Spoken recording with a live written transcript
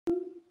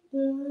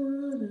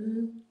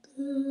What's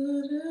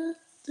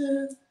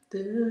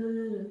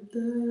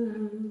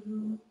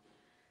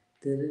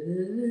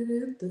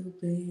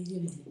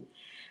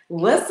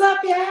up,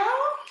 y'all?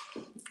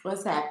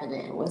 What's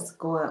happening? What's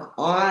going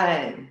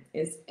on?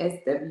 It's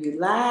SW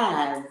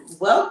Live.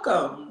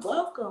 Welcome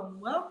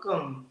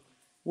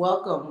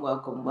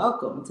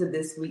to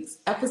this week's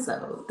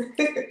episode.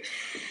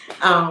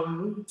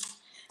 um,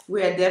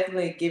 we are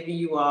definitely giving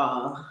you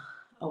all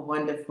a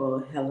wonderful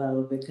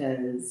hello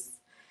because,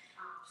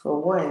 for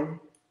one,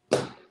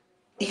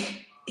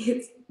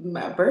 it's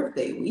my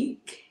birthday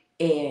week,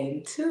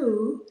 and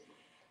two,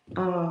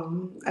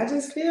 I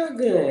just feel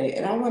good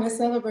and I want to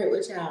celebrate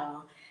with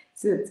y'all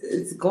since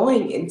it's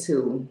going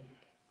into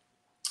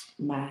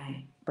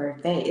my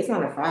birthday. It's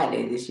on a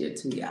Friday this year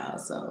too, y'all.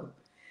 So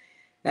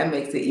that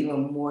makes it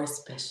even more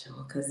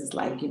special because it's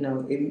like,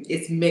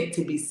 it's meant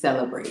to be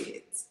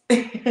celebrated.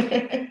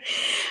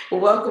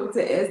 Welcome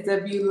to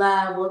SW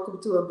Live.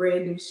 Welcome to a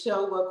brand new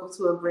show. Welcome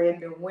to a brand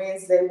new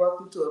Wednesday.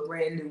 Welcome to a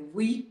brand new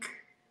week.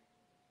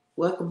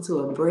 Welcome to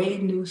a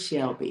brand new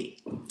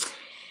Shelby.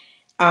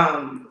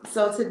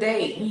 So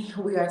today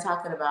we are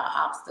talking about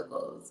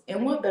obstacles,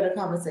 and what better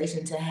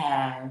conversation to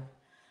have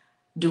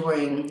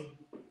during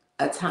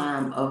a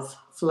time of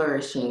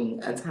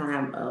flourishing, a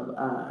time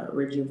of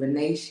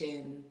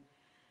rejuvenation,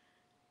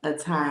 a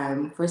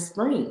time for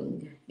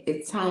spring.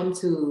 It's time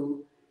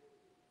to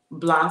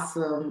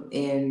blossom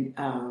and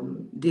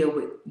deal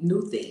with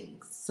new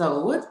things.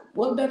 So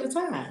what better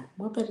time?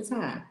 What better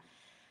time?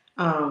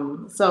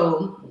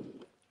 So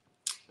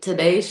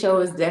today's show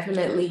is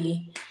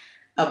definitely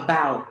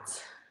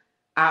about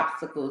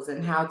obstacles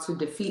and how to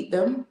defeat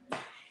them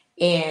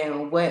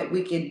and what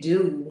we can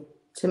do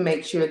to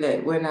make sure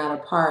that we're not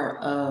a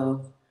part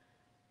of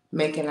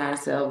making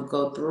ourselves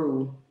go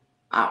through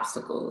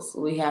obstacles.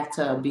 We have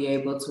to be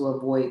able to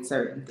avoid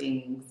certain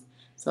things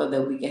so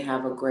that we can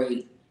have a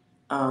great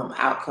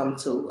outcome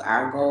to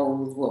our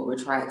goals, what we're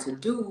trying to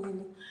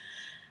do,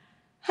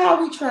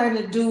 how we trying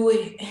to do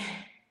it,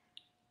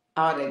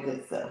 all that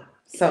good stuff.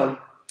 So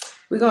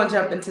we're gonna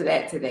jump into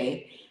that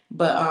today.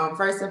 But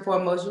first and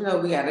foremost, we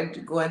gotta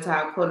go into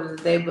our quote of the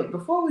day. But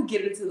before we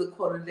get into the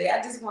quote of the day,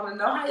 I just want to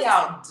know how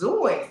y'all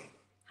doing.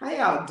 How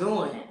y'all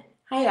doing?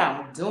 How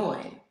y'all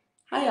doing?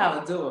 How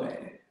y'all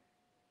doing?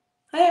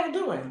 How y'all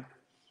doing?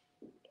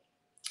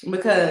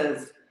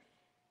 Because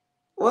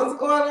what's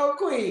going on,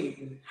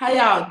 Queen? How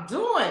y'all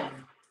doing?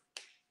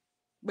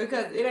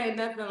 Because it ain't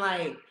nothing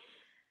like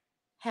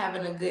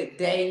having a good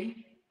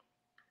day,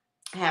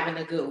 having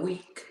a good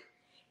week,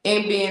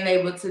 and being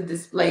able to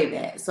display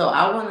that. So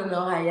I want to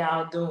know how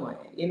y'all doing.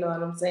 You know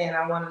what I'm saying?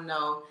 I want to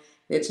know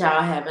that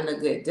y'all having a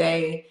good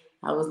day.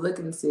 I was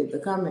looking to see if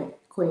the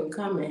Queen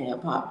comment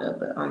had popped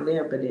up on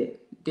there, but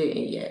it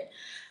didn't yet.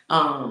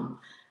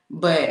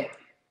 But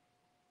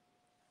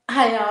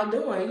how y'all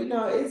doing?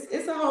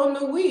 It's a whole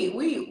new week.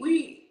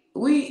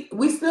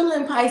 We still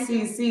in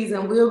Pisces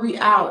season. We'll be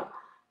out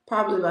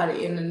probably by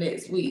the end of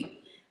next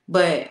week.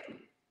 But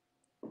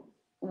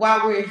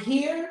while we're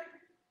here,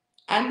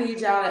 I need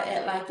y'all to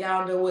act like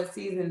y'all know what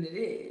season it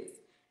is,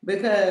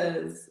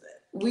 because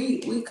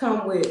we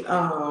come with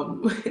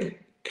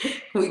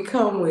we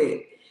come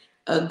with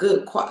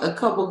a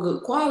couple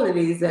good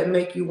qualities that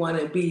make you want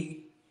to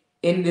be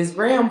in this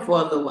realm for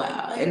a little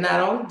while, and not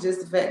only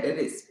just the fact that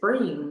it's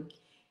spring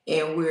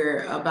and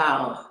we're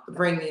about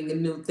bringing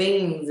new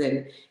things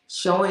and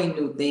showing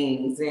new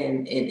things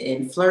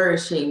and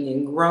flourishing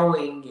and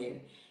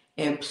growing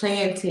and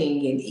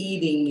planting and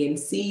eating and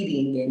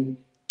seeding and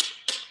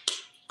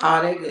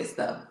all that good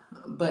stuff.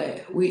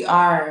 But we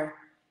are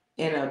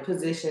in a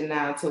position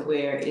now to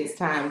where it's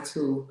time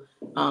to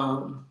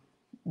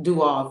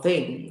do all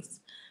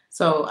things.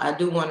 So I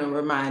do want to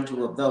remind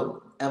you of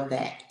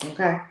that.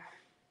 Okay.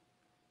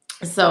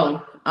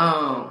 So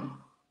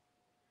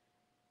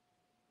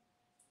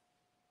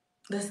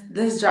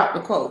let's drop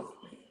the quote.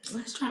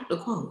 Let's drop the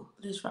quote.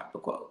 Let's drop the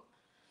quote.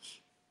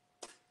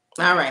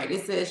 All right.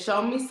 It says,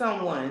 "Show me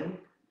someone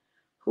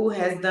who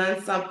has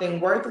done something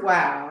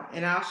worthwhile,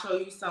 and I'll show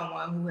you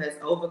someone who has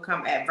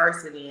overcome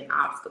adversity and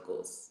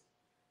obstacles."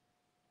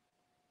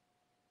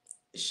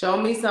 Show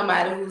me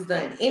somebody who's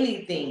done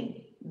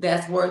anything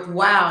that's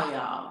worthwhile,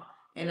 y'all,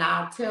 and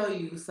I'll tell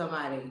you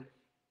somebody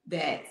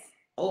that's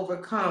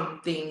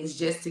overcome things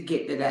just to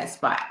get to that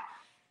spot.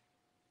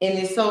 And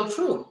it's so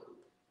true.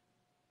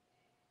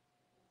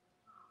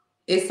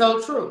 It's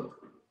so true.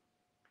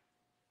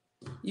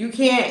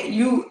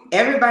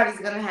 Everybody's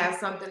gonna have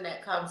something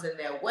that comes in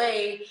their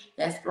way,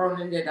 that's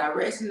thrown in their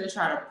direction to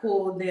try to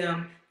pull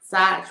them,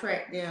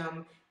 sidetrack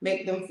them,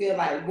 make them feel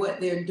like what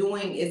they're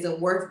doing isn't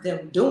worth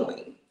them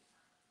doing.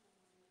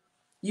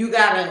 You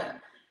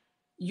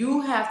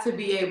have to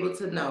be able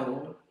to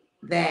know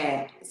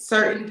that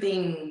certain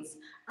things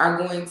are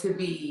going to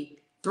be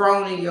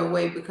thrown in your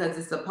way because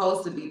it's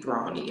supposed to be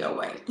thrown in your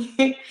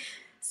way.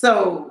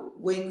 So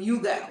when you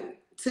got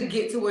to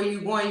get to where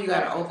you're going, you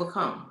got to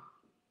overcome.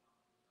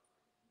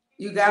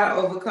 You got to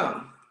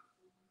overcome.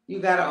 You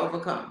got to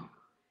overcome.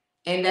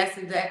 And that's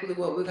exactly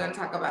what we're going to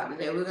talk about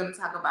today. We're going to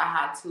talk about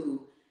how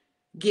to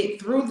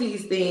get through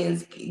these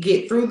things,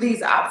 get through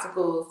these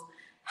obstacles,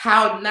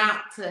 how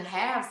not to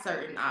have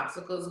certain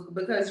obstacles,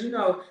 because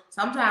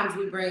sometimes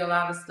we bring a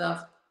lot of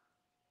stuff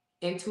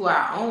into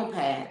our own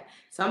path.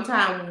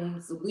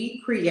 Sometimes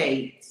we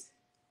create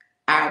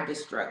our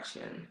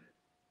destruction.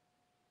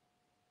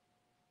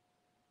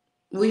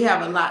 We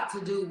have a lot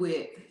to do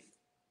with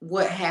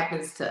what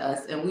happens to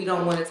us, and we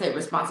don't want to take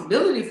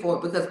responsibility for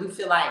it because we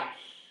feel like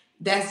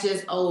that's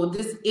just,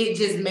 it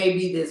just may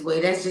be this way.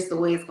 That's just the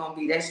way it's going to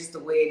be. That's just the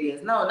way it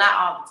is. No, not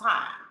all the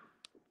time.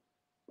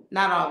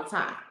 Not all the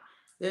time.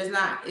 It's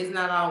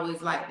not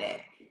always like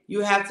that.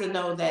 You have to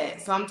know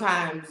that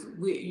sometimes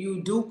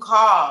you do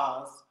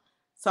cause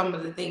some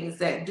of the things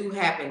that do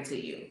happen to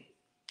you.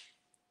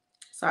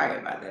 Sorry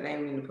about that. I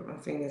didn't mean to put my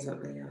fingers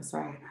up there.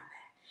 Sorry about that.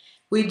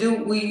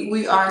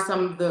 We are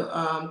some of the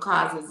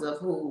causes of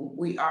who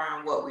we are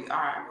and what we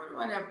are. What do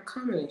I have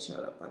comment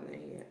showed up on there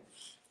yet?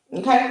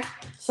 Okay,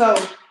 so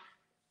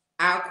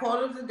our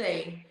quote of the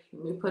day,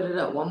 let me put it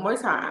up one more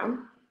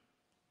time,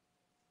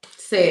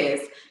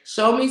 says,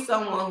 show me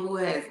someone who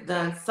has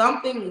done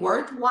something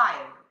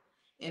worthwhile,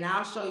 and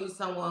I'll show you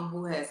someone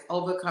who has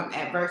overcome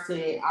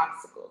adversity and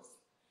obstacles.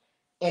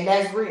 And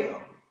that's real.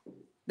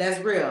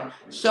 That's real.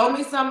 Show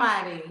me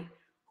somebody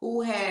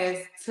who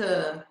has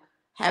to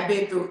have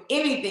been through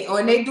anything,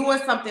 or they doing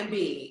something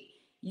big.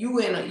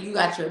 You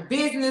got your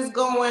business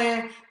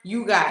going,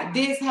 you got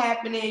this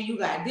happening, you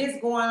got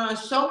this going on.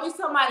 Show me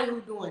somebody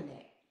who's doing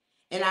that.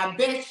 And I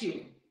bet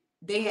you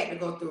they had to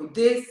go through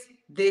this,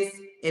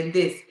 and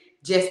this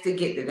just to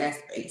get to that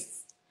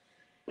space.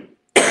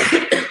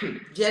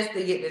 Just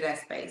to get to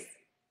that space.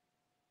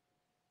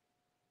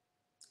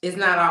 It's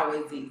not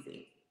always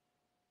easy.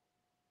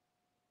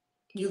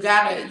 You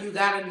gotta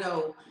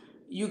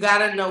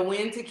know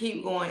when to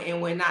keep going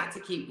and when not to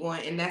keep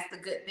going. And that's the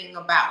good thing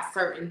about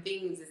certain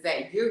things, is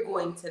that you're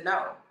going to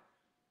know.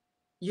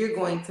 You're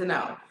going to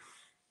know.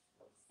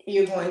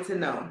 You're going to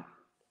know.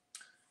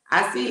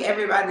 I see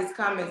everybody's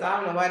comments. I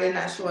don't know why they're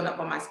not showing up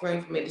on my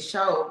screen for me to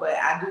show, but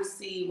I do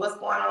see what's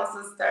going on,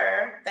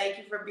 sister. Thank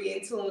you for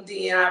being tuned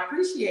in. I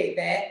appreciate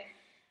that.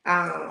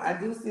 I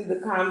do see the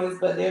comments,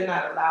 but they're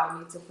not allowing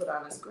me to put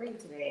on the screen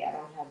today. I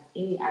don't have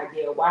any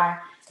idea why.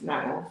 I'm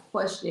not going to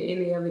question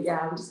any of it,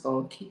 y'all. I'm just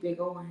going to keep it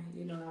going.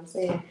 You know what I'm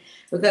saying?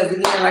 Because,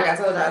 again, like I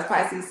told y'all, it's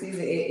Pisces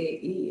season.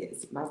 It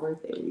is my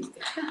birthday week.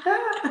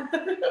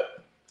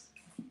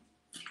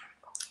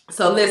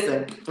 So,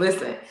 listen.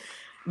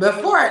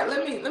 Before,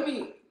 let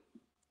me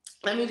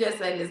just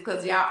say this,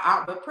 because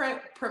y'all,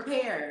 prepare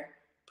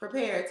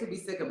to be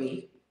sick of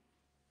me.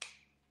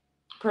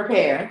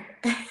 Prepare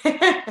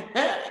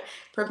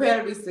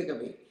to be sick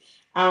of me,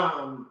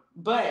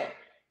 but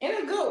in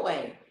a good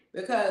way,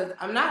 because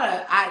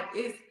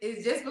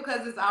it's just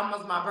because it's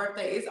almost my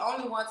birthday. It's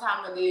only one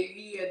time of the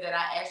year that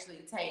I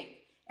actually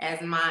take as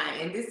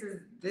mine, and this is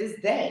this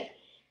day.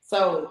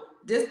 So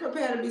just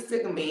prepare to be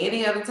sick of me.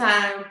 Any other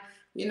time,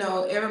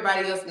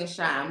 everybody else can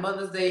shine.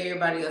 Mother's Day,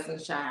 everybody else can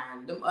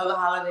shine. Them other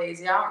holidays,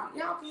 y'all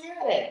can have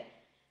that.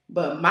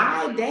 But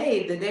my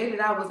day, the day that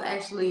I was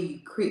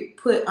actually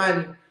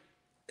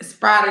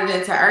sprouted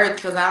into earth,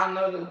 because I don't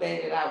know the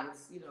day that I was,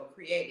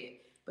 created.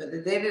 But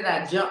the day that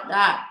I jumped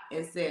out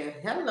and said,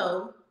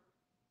 hello,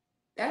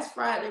 that's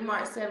Friday,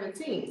 March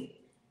 17th.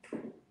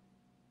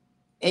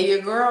 And your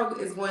girl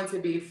is going to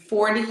be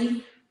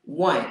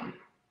 41.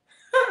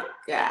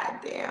 God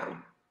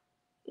damn.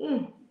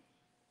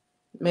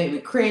 Made me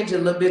cringe a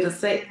little bit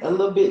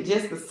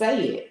just to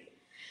say it.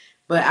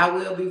 But I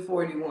will be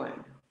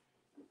 41.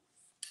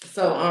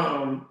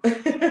 So,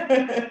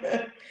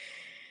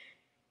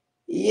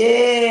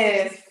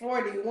 yes,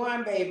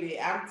 41, baby.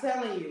 I'm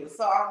telling you.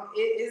 So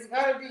it's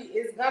gonna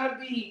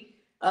be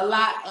a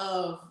lot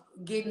of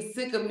getting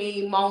sick of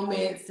me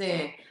moments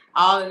and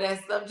all of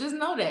that stuff. Just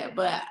know that.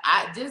 But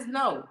I just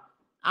know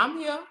I'm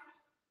here.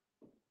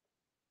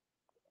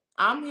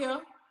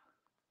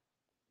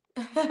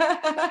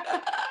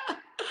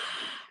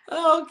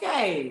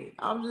 Okay.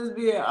 I'm just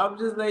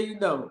letting you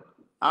know.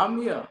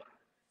 I'm here.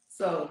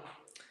 So,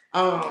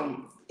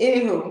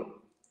 anywho,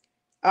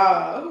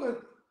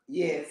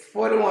 yes,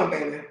 41,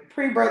 baby.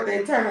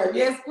 Pre-birthday turn up.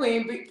 Yes,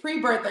 queen.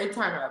 Pre-birthday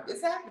turn up.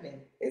 It's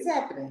happening.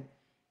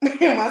 My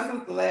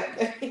sister laughed.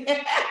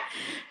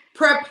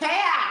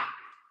 Prepare.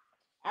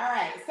 All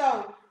right.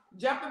 So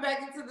jumping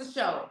back into the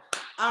show.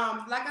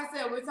 Like I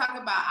said, we're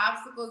talking about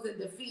obstacles and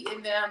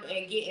defeating them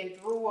and getting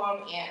through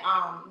them,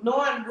 and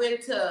knowing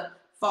when to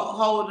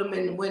hold them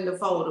and when to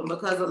fold them.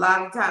 Because a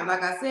lot of times,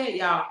 like I said,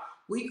 y'all,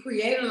 we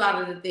create a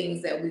lot of the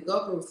things that we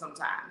go through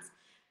sometimes.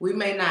 We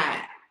may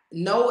not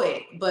know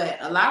it, but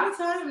a lot of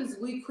times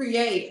we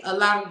create a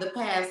lot of the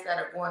paths that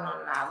are going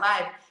on in our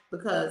life,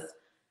 because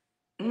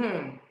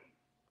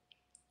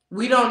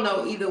we don't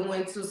know either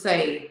when to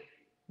say,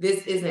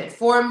 this isn't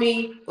for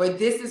me, or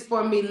this is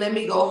for me. Let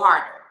me go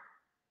harder.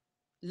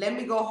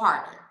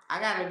 I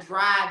got to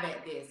drive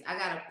at this. I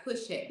got to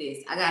push at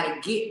this. I got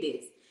to get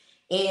this.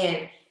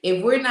 And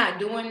if we're not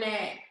doing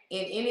that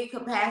in any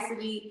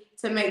capacity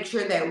to make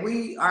sure that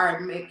we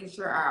are making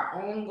sure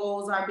our own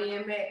goals are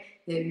being met,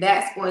 then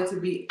that's going to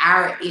be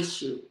our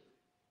issue.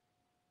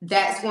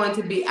 That's going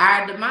to be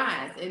our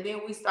demise. And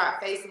then we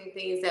start facing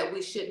things that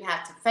we shouldn't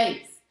have to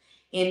face.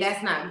 And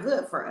that's not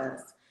good for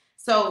us.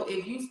 So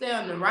if you stay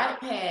on the right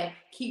path,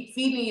 keep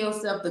feeding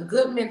yourself the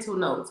good mental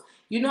notes.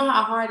 You know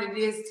how hard it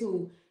is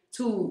to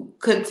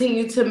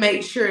continue to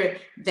make sure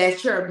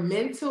that your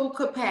mental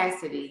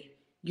capacity,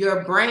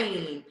 your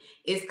brain,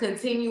 is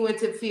continuing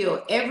to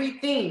feel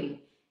everything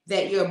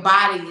that your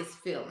body is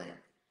feeling.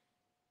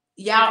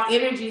 Y'all,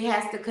 energy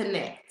has to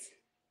connect.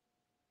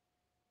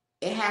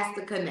 It has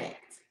to connect.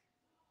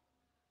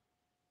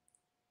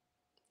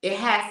 It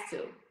has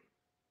to.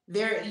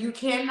 You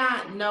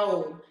cannot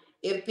know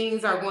if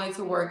things are going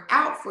to work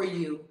out for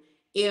you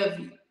if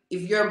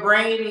your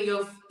brain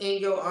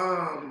and your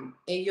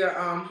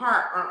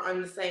heart are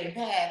on the same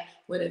path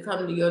when it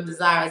comes to your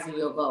desires and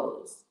your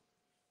goals.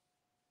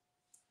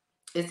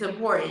 It's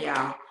important, y'all.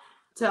 I'm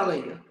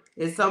telling you.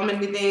 There's so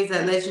many things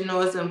that let you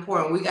know it's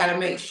important. We got to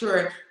make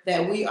sure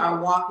that we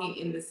are walking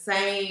in the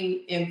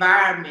same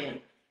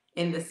environment,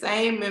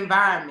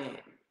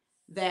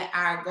 that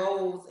our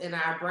goals and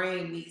our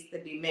brain needs to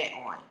be met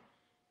on.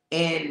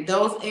 And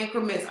those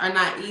increments are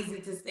not easy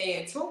to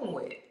stay in tune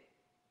with.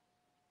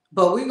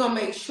 But we're going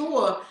to make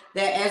sure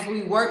that as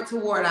we work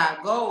toward our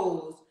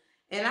goals,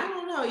 and I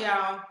don't know,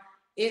 y'all,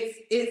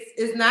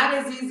 it's not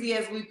as easy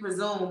as we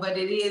presume, but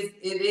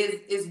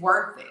it's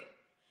worth it.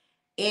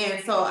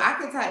 And so I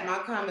can type my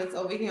comments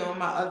over here on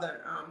my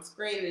other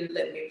screen and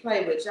let me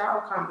play, but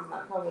y'all comments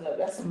not coming up.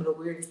 That's some of the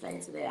weirdest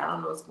things today. I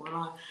don't know what's going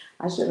on.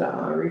 I should have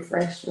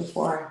refreshed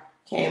before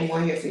I came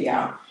on here for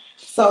y'all.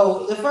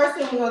 So the first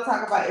thing we're going to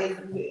talk about is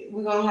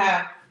we're going to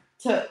have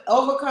to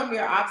overcome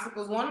your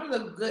obstacles.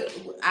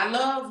 I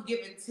love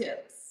giving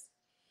tips.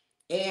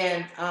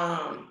 And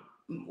a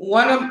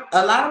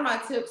lot of my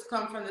tips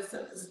come from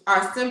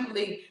are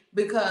simply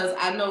because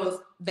I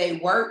know they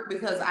work,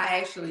 because I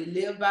actually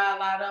live by a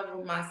lot of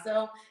them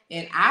myself.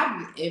 And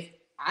if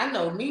I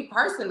know me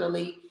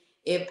personally,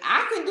 if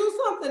I can do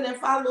something and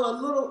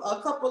follow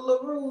a couple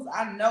of rules,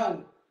 I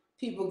know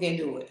people can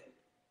do it.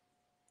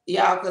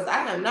 Y'all, because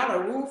I am not a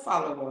rule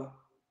follower.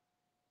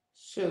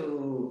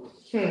 Sure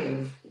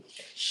in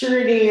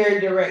your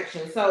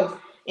direction. So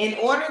in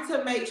order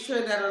to make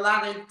sure that a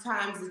lot of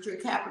times that you're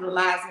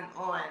capitalizing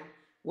on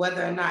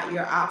whether or not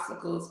your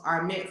obstacles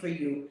are meant for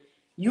you,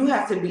 you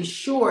have to be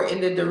sure in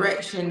the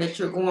direction that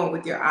you're going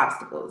with your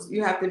obstacles.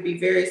 You have to be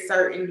very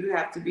certain. You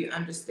have to be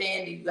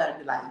understanding. You got to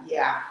be like,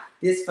 yeah,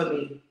 this for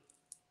me.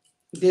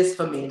 This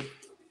for me.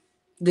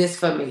 This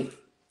for me.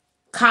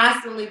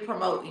 Constantly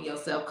promoting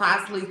yourself.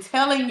 Constantly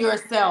telling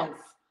yourself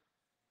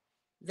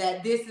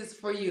that this is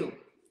for you.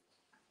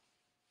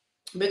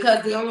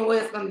 Because the only way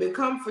it's going to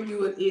become for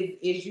you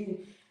is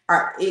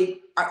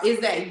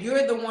that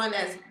you're the one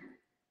that's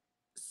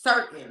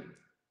certain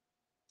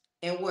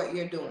in what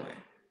you're doing.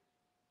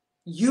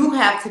 You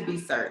have to be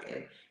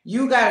certain.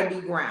 You got to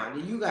be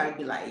grounded. You got to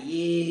be like,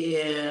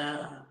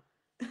 yeah.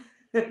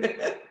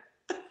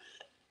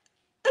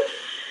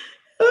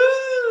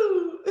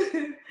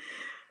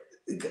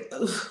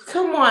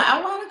 Come on. I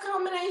want to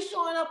come and ain't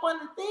showing up on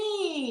the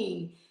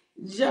thing.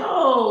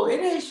 Joe, it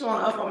ain't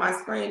showing up on my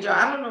screen, Joe.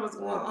 I don't know what's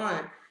going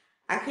on.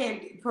 I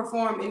can't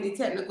perform any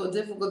technical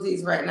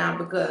difficulties right now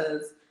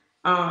because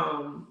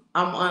I'm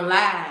on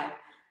live.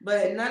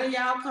 But none of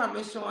y'all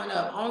comments showing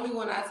up. Only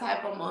when I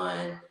type them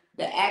on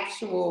the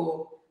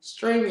actual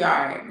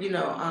StreamYard,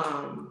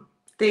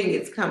 thing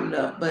it's coming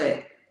up.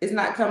 But it's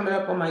not coming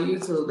up on my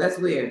YouTube. That's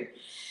weird.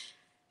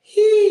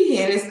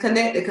 And it's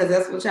connected because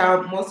that's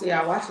what most of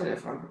y'all watching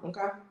it from.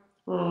 Okay?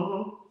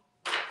 Mm-hmm.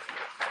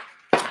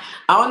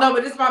 I don't know,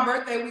 but it's my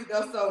birthday week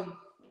though, so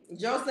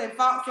Joe said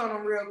Fox on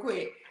them real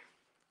quick.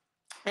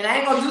 And I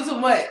ain't gonna do too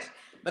much,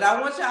 but I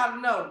want y'all to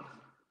know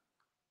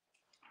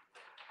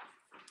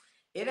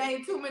it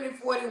ain't too many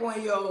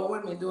 41-year-old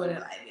women doing it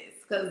like this.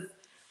 Because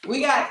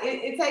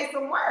it takes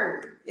some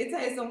word. It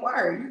takes some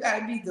word. You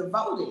gotta be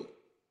devoted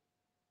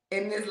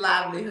in this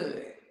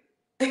livelihood.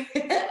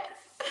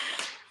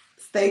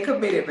 Stay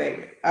committed,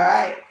 baby. All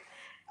right.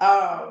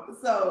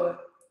 So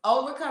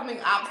overcoming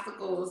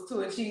obstacles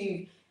to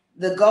achieve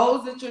the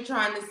goals that you're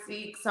trying to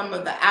seek, some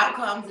of the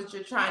outcomes that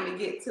you're trying to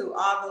get to,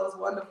 all those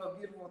wonderful,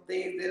 beautiful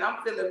things. And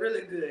I'm feeling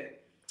really good.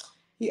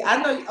 I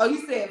know. Oh,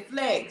 you said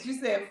flex. You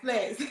said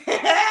flex,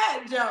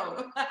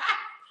 Joe.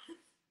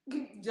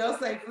 Joe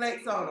said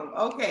flex on him.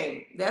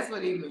 Okay, that's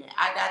what he meant.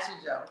 I got you,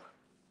 Joe.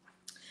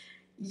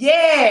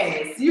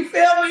 Yes, you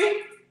feel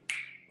me?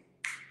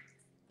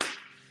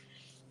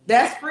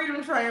 That's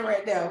Freedom Train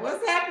right there.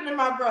 What's happening,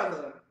 my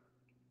brother?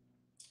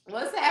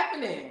 What's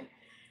happening?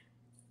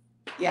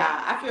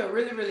 Yeah, I feel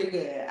really, really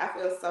good. I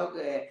feel so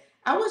good.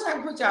 I wish I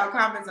could put y'all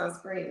comments on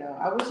screen though.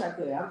 I wish I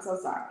could. I'm so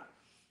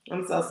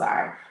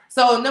sorry.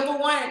 So number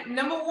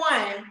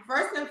one,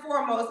 first and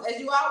foremost, as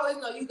you always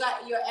know,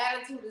 your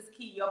attitude is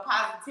key. Your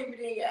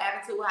positivity and your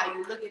attitude, how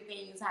you look at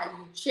things, how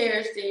you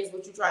cherish things,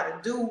 what you try to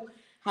do,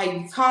 how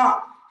you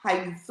talk, how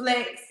you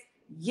flex.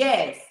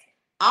 Yes,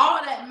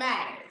 All that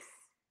matters.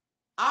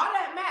 All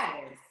that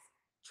matters.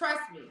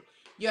 Trust me.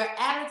 Your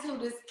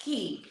attitude is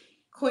key.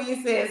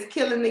 Queen says,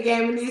 killing the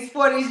game in these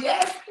 40s.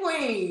 Yes,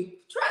 Queen.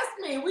 Trust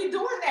me, we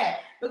doing that.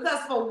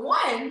 Because for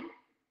one,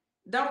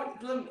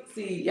 don't let me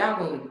see, y'all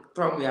gonna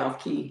throw me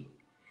off key.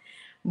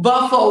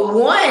 But for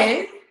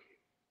one,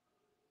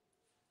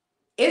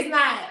 it's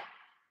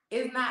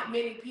not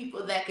many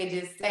people that can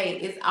just say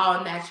it's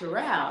all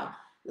natural.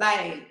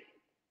 Like,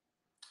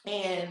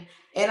 and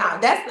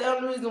that's the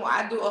only reason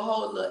why I do a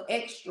whole little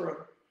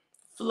extra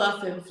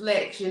fluff and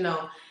flex,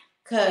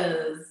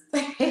 because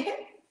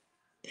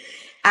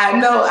I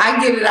know I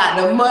get it out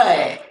the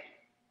mud.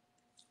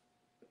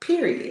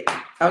 Period.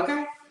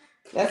 Okay?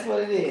 That's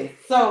what it is.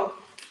 So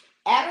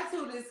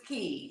attitude is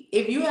key.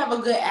 If you have a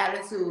good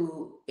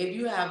attitude, if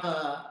you have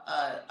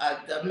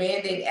a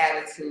demanding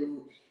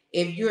attitude,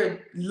 if you're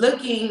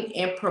looking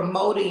and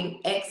promoting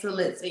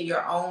excellence in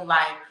your own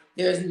life,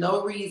 there's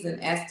no reason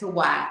as to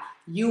why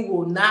you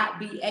will not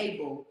be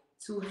able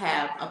to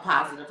have a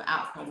positive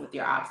outcome with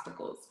your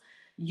obstacles.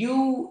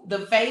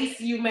 The face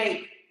you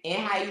make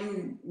and how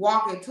you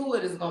walk into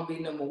it is going to be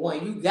number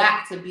one. You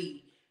got to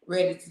be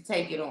ready to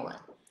take it on.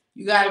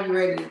 You got to be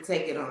ready to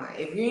take it on.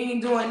 If you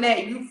ain't doing that,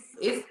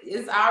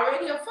 it's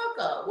already a fuck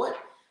up.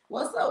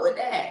 What's up with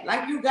that?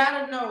 Like, you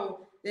got to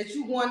know that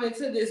you went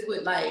into this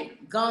with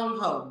like gung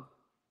ho.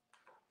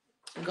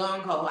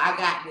 I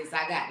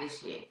got this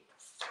shit.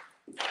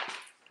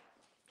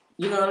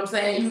 You know what I'm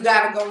saying? You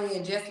got to go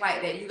in just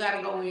like that. You got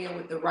to go in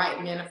with the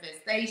right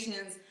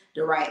manifestations,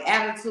 the right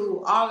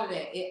attitude, all of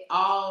that. It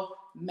all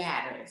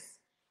matters.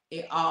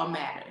 It all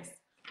matters.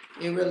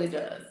 It really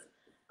does.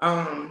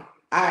 All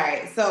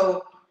right.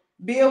 So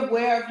be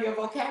aware of your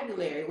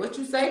vocabulary, what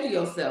you say to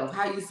yourself,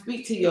 how you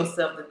speak to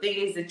yourself, the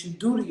things that you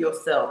do to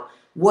yourself,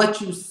 what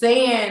you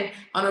saying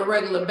on a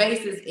regular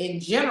basis in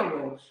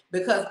general,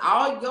 because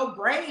all your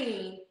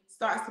brain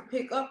starts to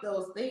pick up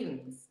those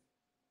things.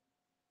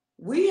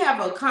 We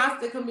have a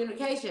constant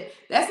communication.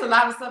 That's a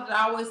lot of stuff that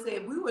I always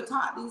said. We were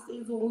taught these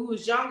things when we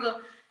was younger.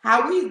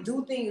 How we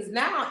do things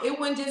now, it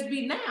wouldn't just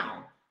be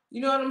now.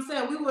 You know what I'm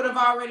saying? We would have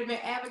already been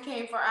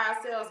advocating for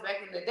ourselves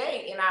back in the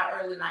day in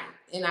our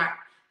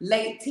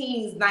late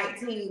teens,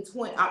 19,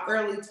 20,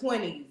 early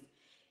 20s.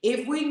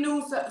 If we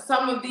knew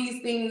some of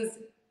these things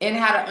and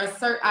how to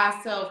assert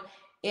ourselves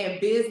in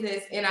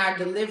business, in our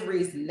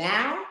deliveries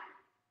now,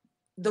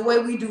 the way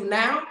we do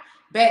now,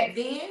 back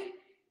then,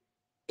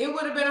 it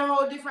would have been a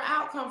whole different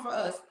outcome for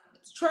us.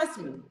 Trust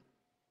me.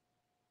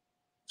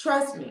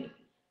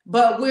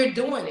 But we're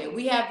doing it.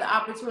 We have the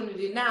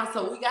opportunity now.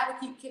 So we got to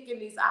keep kicking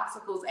these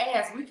obstacles'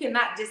 ass. We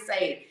cannot just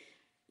say,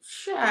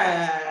 sure,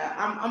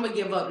 I'm going to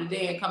give up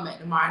today and come back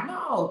tomorrow.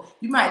 No,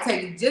 you might I'm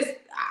going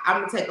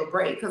to take a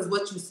break, because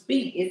what you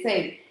speak,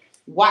 be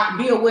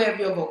aware of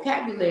your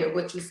vocabulary.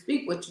 What you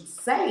speak, what you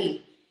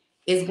say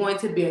is going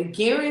to be a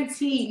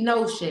guaranteed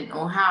notion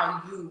on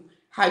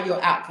how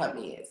your outcome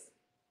is.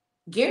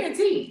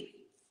 Guaranteed,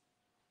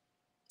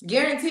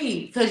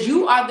 because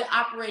you are the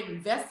operating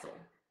vessel.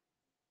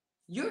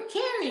 You're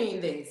carrying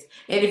this.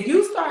 And if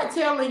you start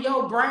telling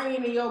your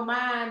brain and your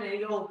mind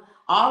and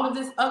all of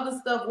this other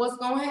stuff what's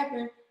going to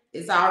happen,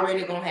 it's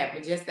already going to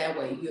happen just that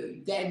way.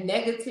 That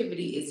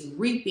negativity is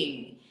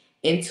reaping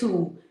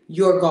into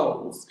your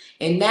goals.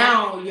 And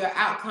now your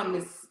outcome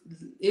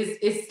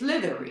is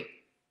slithery.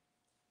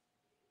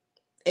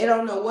 It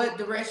don't know what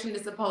direction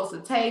it's supposed to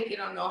take. It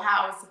don't know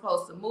how it's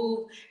supposed to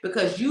move,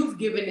 because you've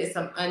given it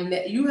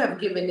you have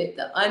given it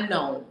the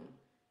unknown.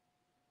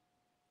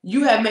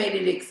 You have made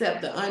it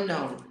accept the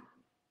unknown.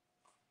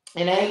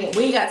 And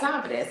we ain't got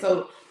time for that.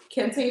 So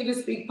continue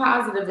to speak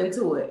positive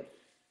into it.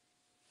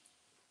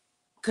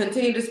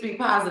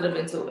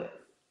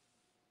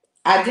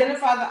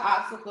 Identify the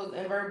obstacles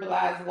and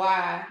verbalize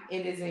why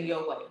it is in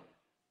your way.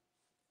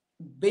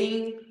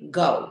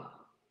 Bingo.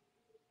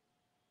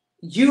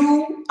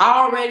 You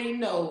already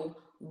know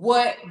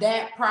what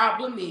that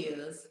problem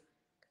is.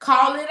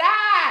 Call it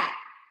out.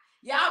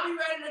 Y'all be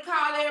ready to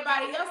call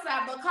everybody else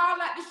out, but call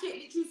out the shit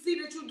that you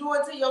see that you're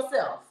doing to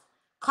yourself.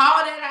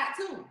 Call that out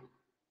too.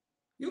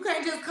 You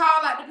can't just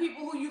call out the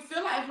people who you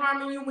feel like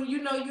harming you when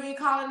you know you ain't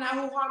calling out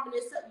who harming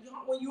yourself.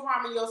 When you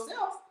harming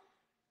yourself,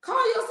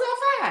 call yourself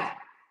out.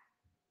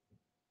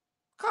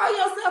 Call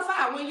yourself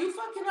out. When you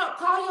fucking up,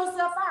 call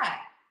yourself out.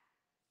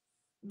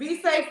 Be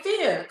safe,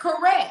 fear,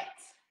 correct.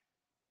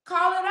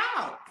 Call it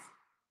out.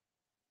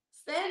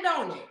 Stand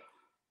on it.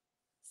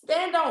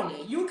 Stand on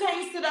it. You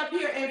can't sit up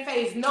here and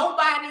face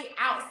nobody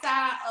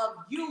outside of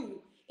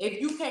you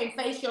if you can't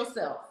face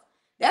yourself.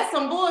 That's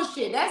some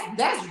bullshit.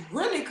 That's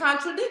really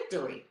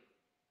contradictory.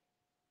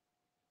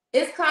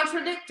 It's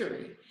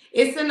contradictory.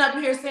 It's sitting up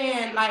here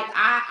saying, like,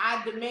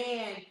 I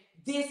demand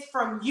this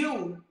from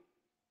you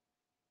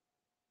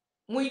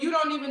when you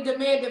don't even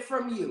demand it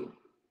from you.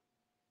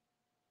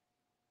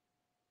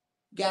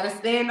 Gotta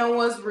stand on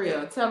what's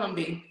real. Tell them,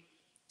 B.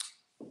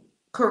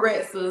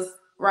 Correct, sis.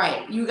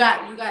 Right. You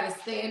got to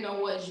stand on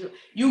what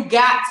you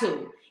got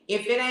to.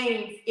 If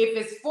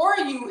it's for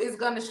you, it's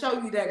gonna show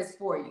you that it's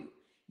for you.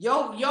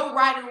 Your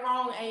right and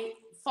wrong ain't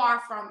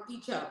far from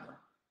each other.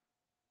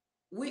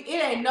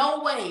 It ain't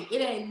no way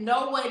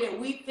that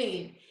we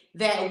think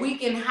that we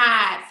can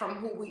hide from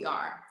who we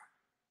are.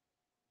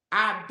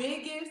 Our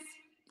biggest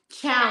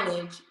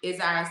challenge is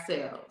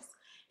ourselves.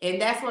 And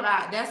that's why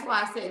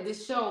I said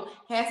this show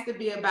has to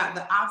be about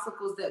the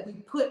obstacles that we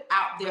put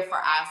out there for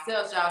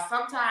ourselves, y'all.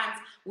 Sometimes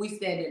we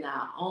stand in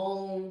our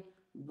own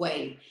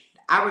way.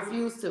 I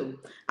refuse to.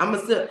 I'm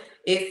gonna still.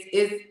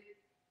 It's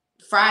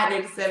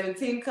Friday the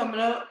 17th coming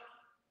up,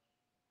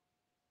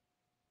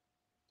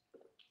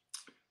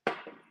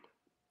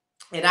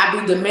 and I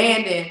be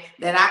demanding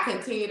that I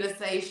continue to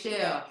say,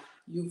 "Shell,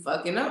 you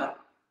fucking up.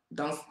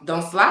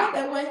 Don't slide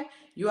that way.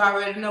 You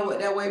already know what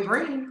that way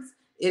brings.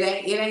 It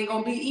ain't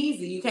gonna be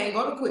easy. You can't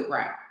go the quick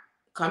route.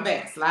 Come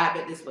back, slide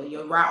back this way.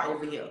 Your route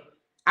over here."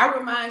 I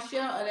remind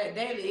Shell of that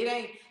daily. It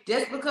ain't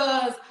just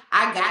because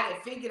I got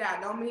it figured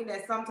out. Don't mean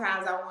that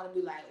sometimes I want to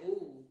be like,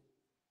 "Ooh,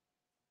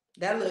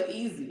 that look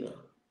easier."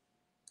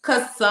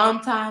 Cause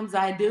sometimes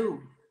I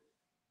do.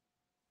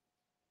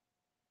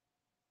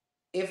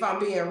 If I'm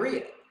being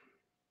real.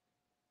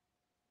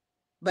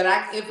 But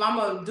if I'm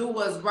gonna do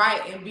what's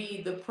right and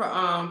be the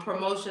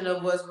promotion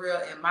of what's real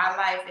in my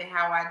life and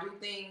how I do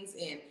things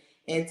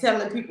and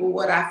telling people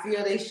what I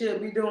feel they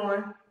should be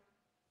doing,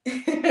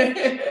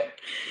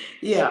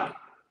 yeah,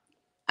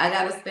 I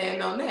gotta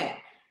stand on that.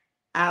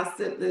 I'll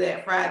sit to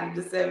that Friday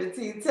the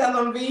 17th. Tell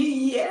them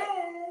me, yes,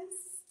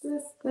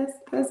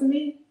 that's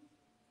me.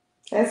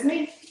 That's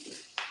me.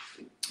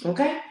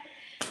 Okay.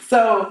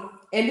 So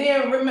and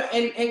then remember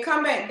and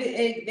come back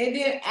and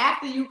then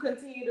after you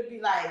continue to be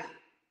like,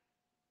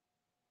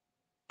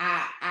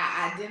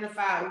 I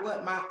identify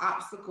what my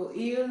obstacle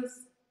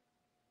is,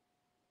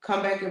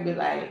 come back and be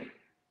like,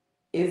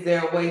 is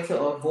there a way to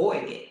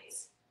avoid it?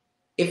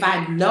 If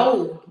I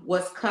know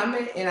what's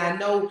coming and I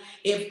know,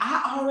 if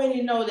I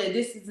already know that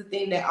this is the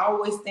thing that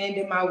always stand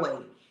in my way,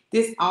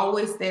 this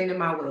always stand in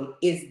my way,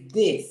 is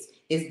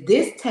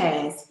this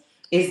task,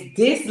 is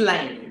this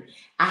lane.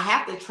 I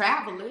have to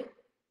travel it,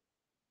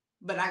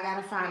 but I got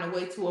to find a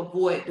way to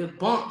avoid the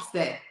bumps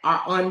that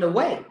are on the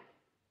way.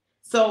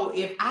 So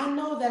if I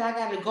know that I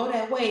got to go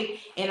that way,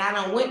 and I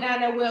done went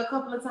down that way a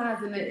couple of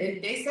times, and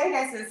they say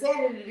that's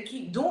insanity to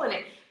keep doing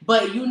it,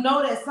 but you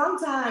know that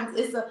sometimes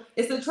it's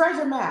a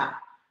treasure map.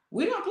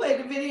 We don't play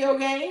the video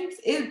games.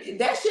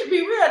 That should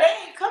be real.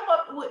 They ain't come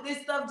up with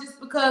this stuff just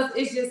because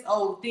it's just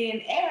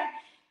thin air.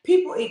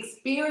 People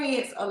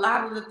experience a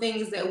lot of the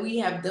things that we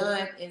have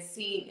done and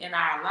seen in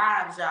our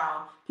lives,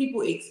 y'all.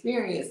 People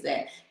experience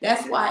that.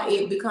 That's why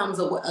it becomes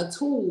a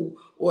tool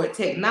or a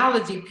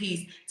technology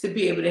piece to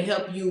be able to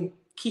help you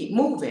keep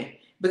moving,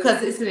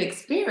 because it's an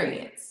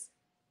experience.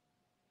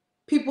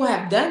 People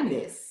have done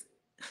this.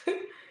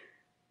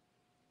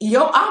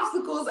 Your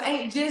obstacles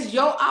ain't just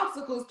your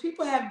obstacles.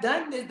 People have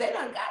done this. They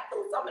done got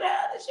through some of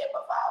that other shit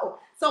before.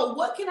 So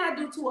what can I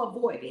do to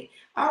avoid it?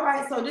 All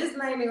right, so this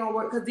lane ain't gonna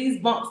work because these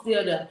bumps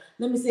still there.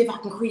 Let me see if I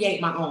can create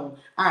my own.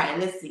 All right,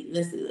 let's see.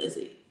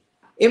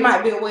 It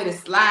might be a way to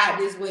slide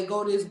this way,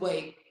 go this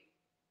way.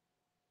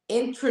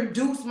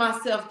 Introduce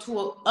myself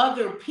to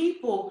other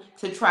people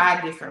to try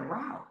a different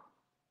route.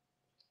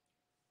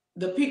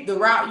 The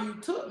route you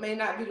took may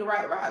not be the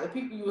right route. The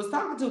people you was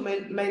talking to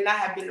may not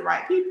have been the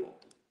right people.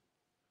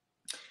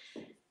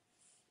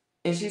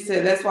 And she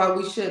said that's why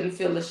we shouldn't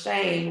feel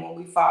ashamed when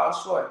we fall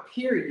short.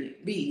 Period.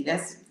 B.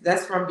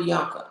 That's from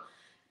Bianca.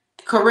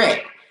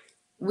 Correct.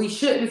 We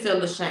shouldn't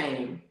feel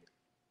ashamed.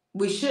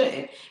 We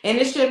shouldn't. And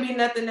it shouldn't be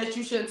nothing that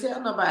you shouldn't tell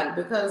nobody,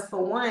 because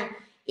for one,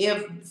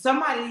 if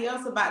somebody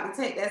else about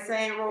to take that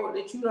same road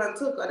that you done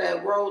took, or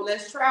that road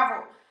less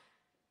traveled,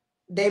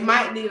 they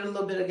might need a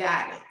little bit of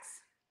guidance.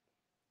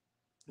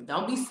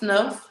 Don't be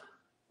snuffed.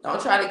 Don't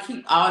try to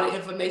keep all the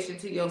information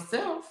to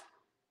yourself,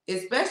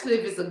 especially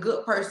if it's a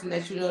good person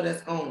that you know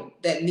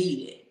that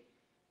need it.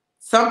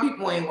 Some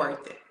people ain't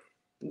worth it.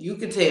 You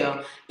can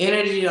tell.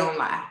 Energy don't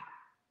lie.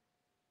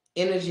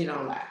 Energy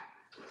don't lie.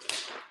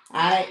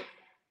 All right.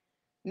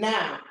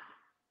 Now,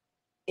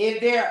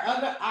 if there are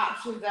other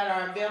options that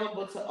are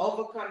available to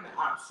overcome the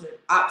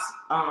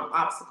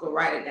obstacle,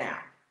 write it down.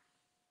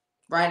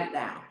 Write it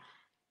down.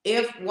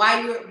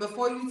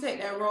 Before you take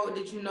that road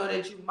that you know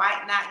that you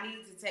might not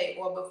need to take,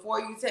 or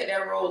before you take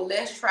that road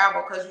less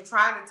travel because you're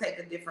trying to take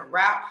a different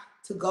route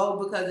to go,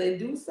 because they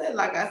do say,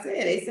 like I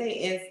said, they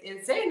say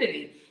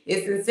insanity.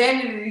 It's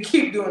insanity to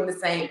keep doing the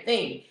same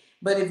thing.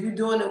 But if you're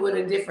doing it with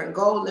a different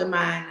goal in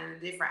mind and a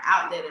different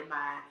outlet in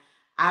mind,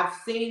 I've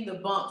seen the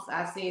bumps,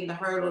 I've seen the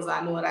hurdles,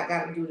 I know what I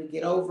got to do to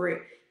get over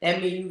it.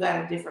 That means you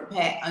got a different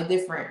path, a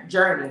different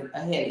journey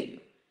ahead of you.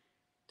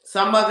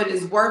 Some of it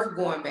is worth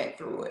going back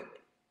through it.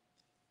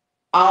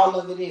 All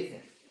of it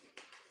isn't.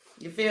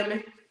 You feel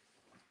me?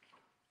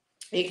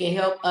 It can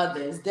help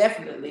others,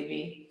 definitely,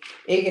 me.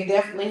 It can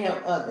definitely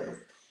help others.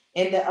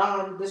 And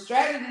the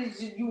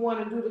strategies you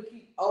want to do to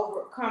keep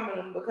overcoming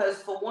them, because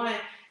for one,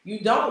 you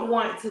don't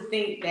want to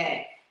think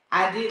that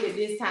I did it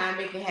this time,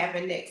 it can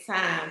happen next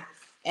time.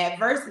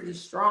 Adversity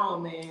is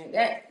strong, man.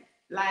 That,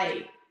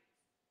 like,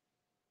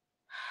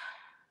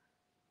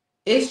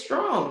 it's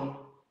strong.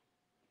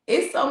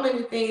 It's so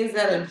many things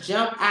that'll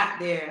jump out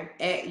there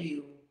at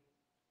you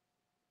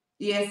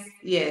Yes,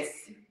 yes,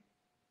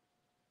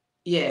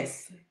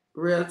 yes.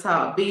 Real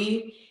talk.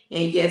 B.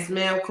 And yes,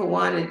 ma'am,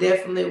 Kawan, it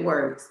definitely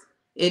works.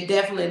 It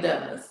definitely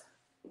does.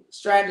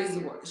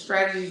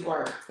 Strategies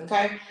work.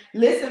 Okay.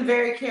 Listen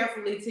very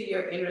carefully to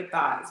your inner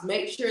thoughts.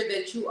 Make sure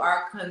that you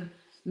are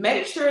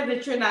make sure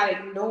that you're not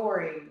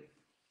ignoring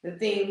the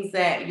things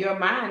that your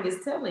mind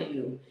is telling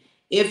you.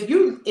 If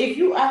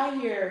you are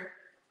here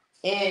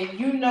and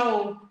you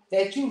know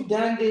that you've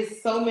done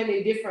this so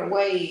many different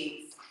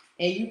ways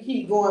and you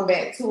keep going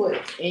back to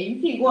it and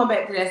you keep going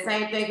back to that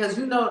same thing because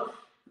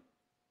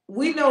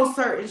we know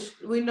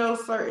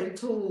certain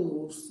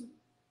tools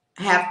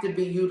have to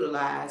be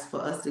utilized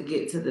for us to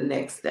get to the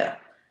next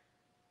step.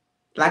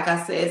 Like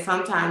I said,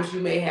 sometimes you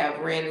may have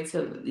not ran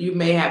into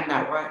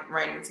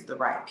the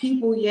right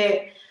people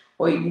yet,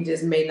 or you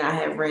just may not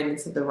have ran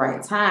into the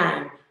right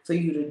time for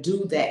you to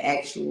do that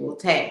actual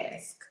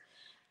task.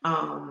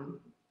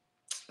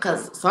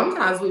 Because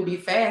sometimes we be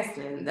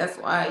fasting. That's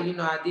why,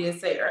 I did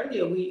say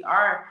earlier,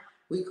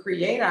 we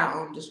create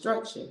our own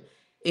destruction.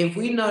 If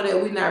we know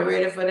that we're not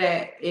ready for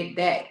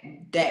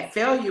that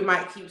failure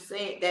might keep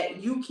saying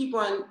that you keep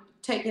on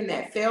taking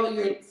that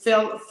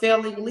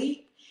failing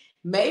leap,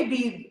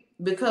 maybe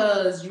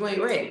because you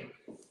ain't ready.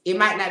 It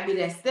might not be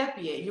that step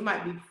yet. You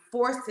might be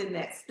forcing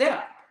that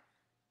step.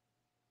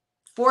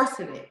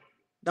 Forcing it.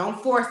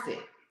 Don't force it.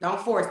 Don't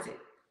force it.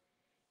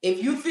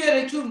 If you feel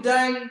that you've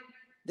done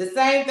the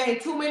same thing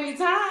too many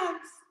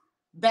times,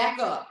 back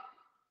up.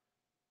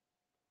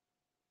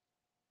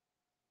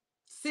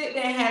 Sit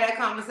there and have that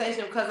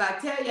conversation because I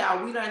tell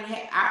y'all, we done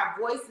have our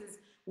voices,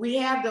 we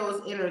have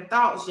those inner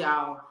thoughts,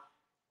 y'all.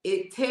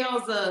 It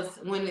tells us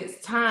when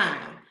it's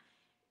time.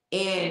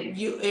 And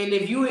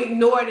if you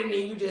ignored it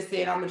and you just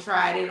said, I'm gonna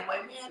try it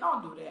anyway, man,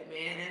 don't do that,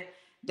 man.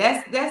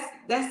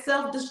 That's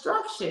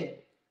self-destruction.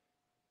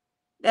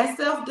 That's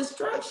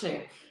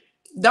self-destruction.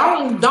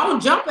 Don't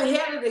jump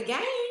ahead of the game.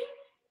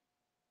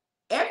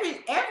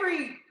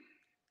 Every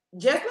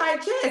just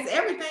like chess,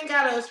 everything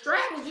got a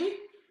strategy.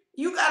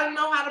 You gotta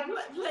know how to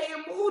play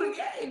and move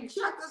the game.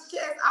 Checkers,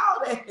 chess, all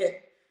that.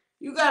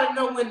 You gotta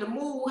know when to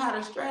move, how to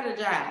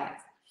strategize.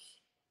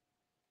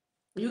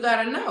 You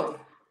gotta know.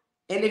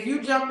 And if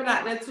you jumping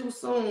out there too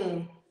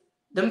soon,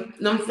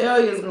 them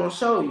failures gonna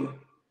show you.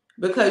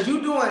 Because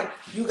you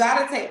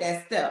gotta take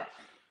that step.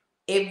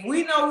 If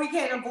we know we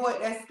can't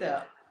avoid that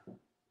step,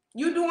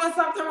 you doing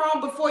something wrong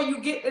before you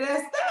get to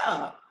that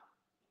step.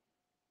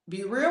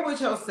 Be real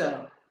with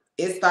yourself.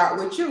 It start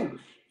with you.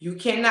 You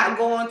cannot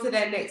go on to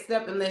that next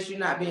step unless you're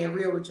not being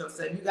real with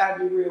yourself. You gotta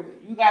be real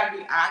with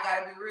I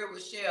gotta be real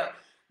with Shell.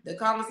 The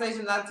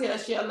conversations I tell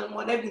Shell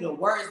and they be the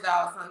worst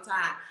dog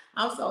sometimes.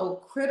 I'm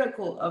so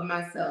critical of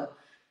myself.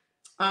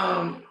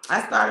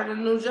 I started a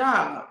new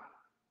job.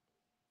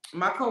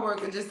 My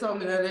coworker just told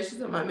me that she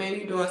said, "My man,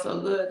 you doing so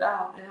good,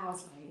 dog." And I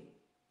was like,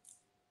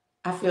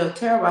 I feel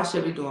terrible. I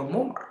should be doing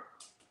more.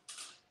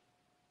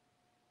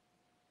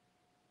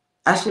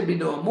 I should be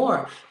doing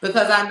more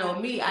because I know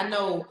me. I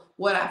know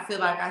what I feel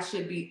like I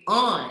should be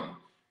on,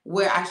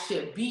 where I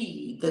should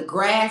be, the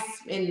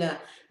grasp and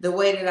the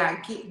way that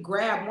I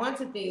grab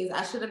onto things.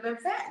 I should have been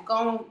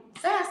gone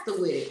faster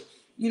with it.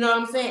 You know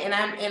what I'm saying?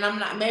 And I'm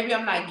not. Maybe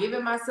I'm not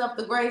giving myself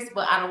the grace,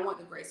 but I don't want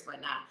the grace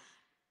right now.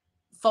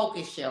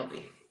 Focus,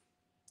 Shelby.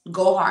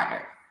 Go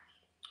harder.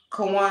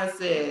 Kawan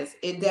says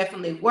it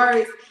definitely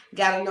works.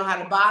 Got to know how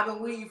to bob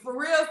and weave for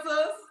real,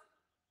 sis.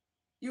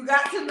 You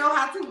got to know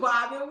how to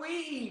bob and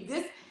weave.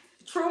 This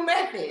true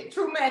method,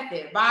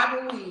 bob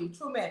and weave,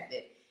 true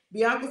method.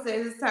 Bianca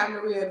says it's time to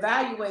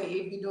reevaluate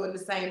if you're doing the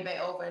same thing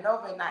over and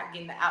over and not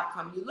getting the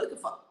outcome you're looking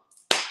for.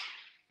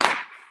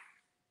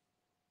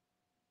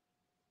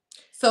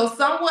 So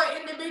somewhere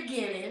in the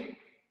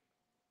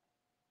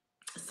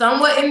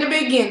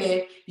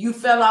beginning, you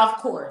fell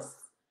off course.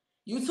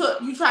 You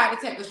tried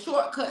to take a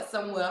shortcut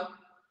somewhere,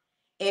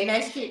 and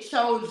that shit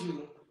showed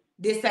you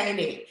this ain't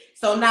it.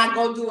 So now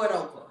go do it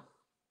over.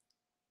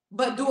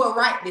 But do it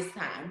right this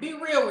time. Be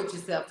real with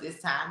yourself this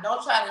time.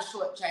 Don't try to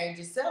shortchange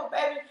yourself,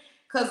 baby.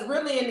 Because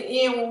really, in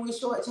the end, when we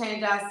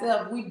shortchange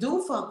ourselves, we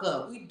do fuck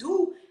up. We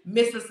do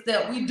miss a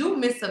step. We do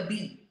miss a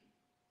beat.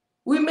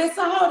 We miss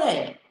all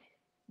that.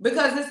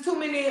 Because it's too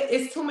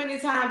many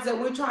times that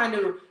we're trying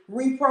to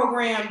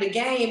reprogram the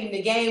game, and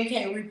the game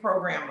can't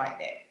reprogram like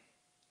that.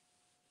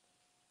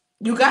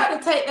 You got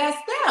to take that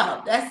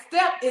step. That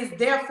step is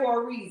there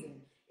for a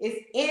reason. It's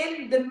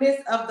in the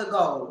midst of the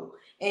goal.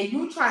 And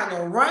you trying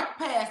to run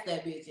past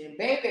that bitch. And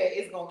baby,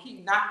 it's going to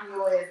keep knocking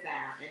your ass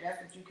down. And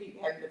that's what you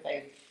keep having to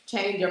face.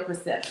 Change your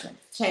perception.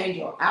 Change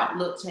your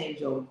outlook. Change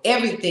your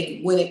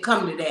everything when it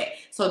comes to that.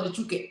 So that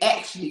you can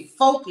actually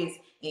focus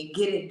and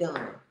get it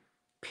done.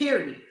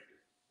 Period.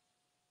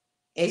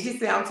 And she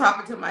said, I'm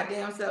talking to my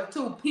damn self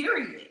too.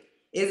 Period.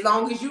 As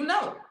long as you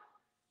know.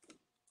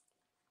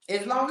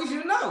 As long as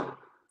you know.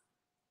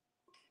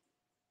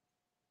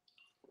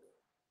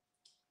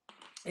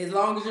 As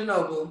long as you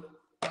know, boo.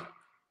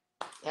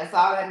 That's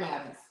all that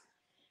matters.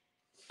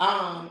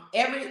 And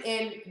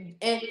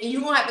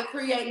you're gonna have to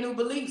create new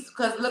beliefs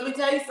because let me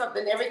tell you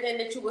something, everything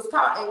that you was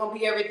taught ain't gonna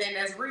be everything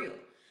that's real.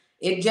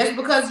 It just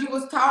because you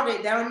was taught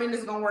it, that don't mean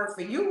it's gonna work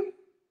for you.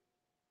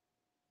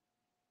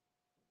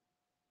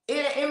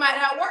 It might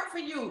not work for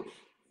you.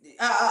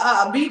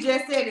 B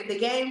just said it. The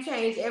game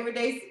changed every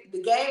day.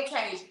 The game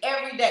changed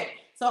every day.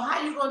 So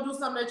how you gonna do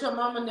something that your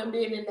mama and them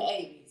did in the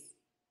 80s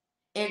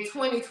in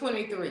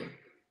 2023?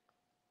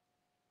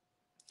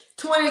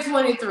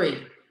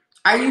 2023.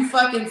 Are you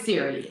fucking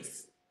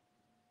serious?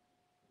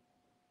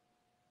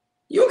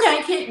 You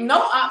can't kick no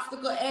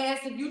obstacle ass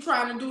if you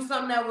trying to do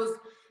something that was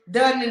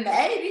done in the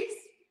 80s.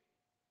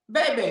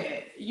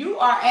 Baby, you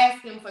are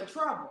asking for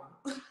trouble.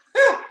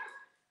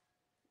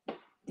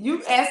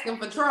 You asking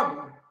for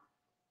trouble.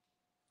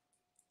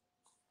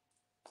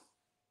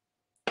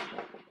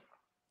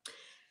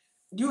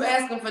 You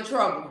asking for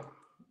trouble.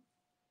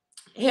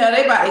 Hell,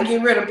 they about to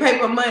get rid of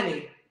paper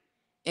money.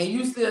 And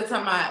you still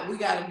talking about we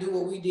got to do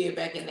what we did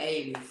back in the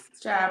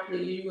 80s. Child,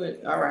 please,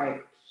 all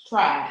right.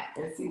 Try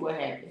it and see what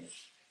happens.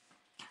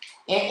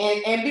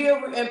 And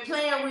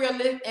playing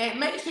realistic, and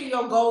make sure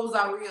your goals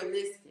are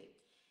realistic.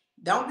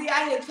 Don't be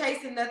out here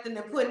chasing nothing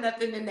and putting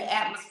nothing in the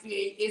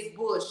atmosphere. It's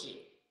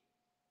bullshit.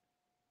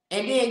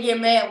 And then get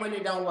mad when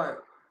it don't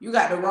work. You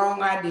got the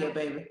wrong idea,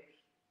 baby.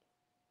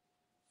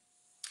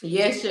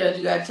 Yes, Shell,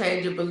 you got to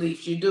change your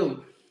beliefs. You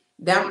do.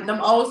 Them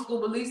old school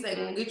beliefs ain't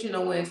gonna get you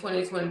nowhere in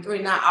 2023.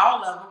 Not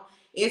all of them.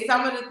 It's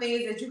some of the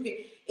things that you can.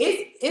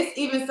 It's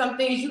even some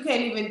things you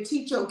can't even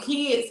teach your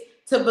kids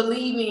to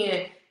believe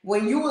in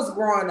when you was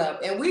growing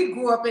up. And we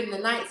grew up in the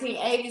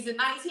 1980s and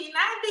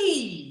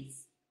 1990s.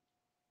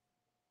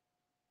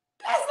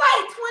 That's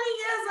like 20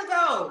 years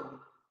ago.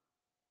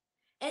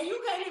 And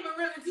you can't even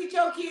really teach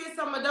your kids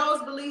some of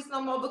those beliefs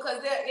no more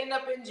because they'll end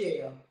up in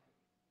jail.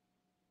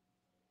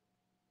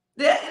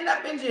 They'll end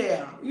up in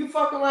jail. You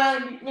fuck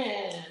around,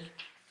 man.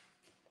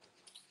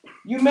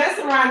 You mess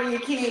around and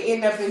your kid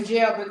end up in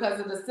jail because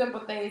of the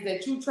simple things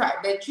that you try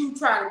to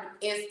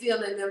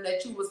instill in them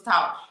that you was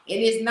taught. And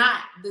it's not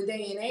the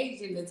day and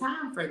age and the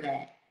time for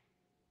that.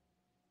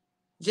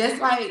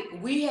 Just like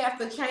we have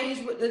to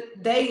change with the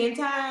day and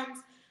times,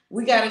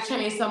 we got to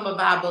change some of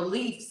our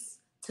beliefs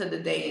to the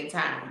day and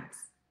times.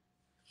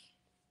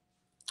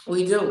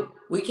 We do.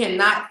 We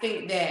cannot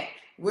think that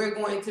we're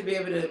going to be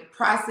able to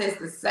process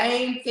the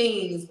same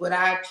things with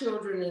our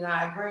children and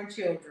our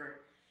grandchildren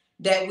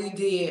that we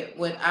did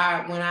when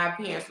our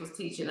parents was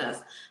teaching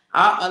us.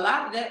 A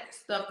lot of that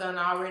stuff done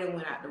already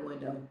went out the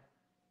window.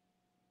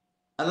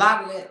 A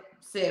lot of that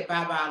said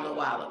bye-bye a little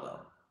while ago.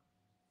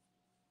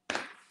 All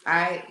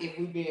right, if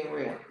we being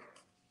real.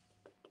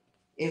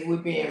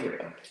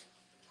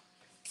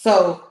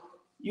 So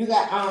you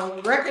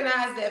got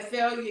recognize that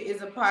failure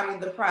is a part of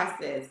the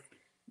process.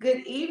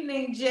 Good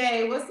evening,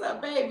 Jay. What's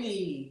up,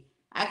 baby?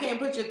 I can't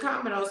put your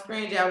comment on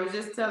screen, Jay. I was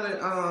just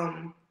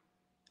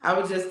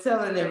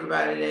telling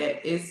everybody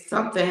that it's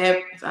something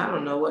happened. I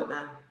don't know what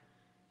now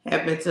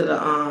happened to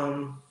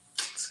the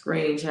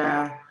screen,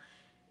 child.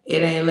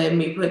 It ain't letting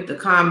me put the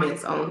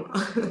comments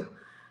on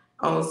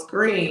on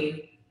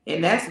screen,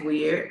 and that's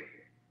weird.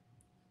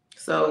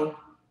 So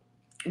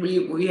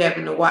we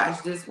having to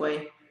watch this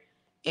way.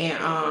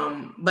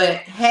 And but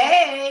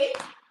hey,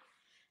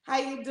 how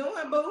you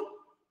doing, boo?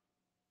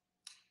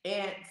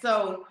 And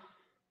so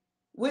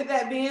with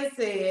that being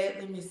said,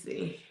 let me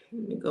see.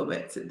 Let me go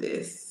back to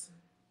this.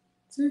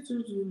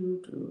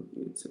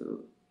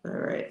 YouTube. All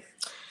right.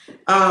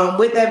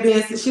 With that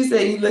being said, she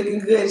said you looking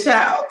good,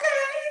 child. Okay.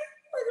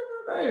 Look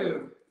at my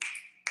baby.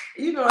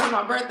 You know it's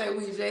my birthday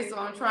week, Jay, so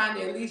I'm trying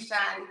to at least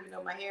shine even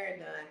though my hair ain't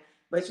done.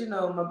 But you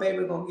know my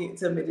baby gonna get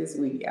to me this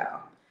week,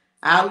 y'all.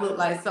 I look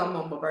like something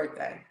on my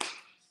birthday.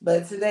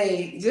 But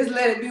today, just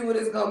let it be what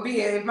it's gonna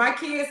be. And if my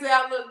kids say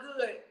I look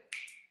good,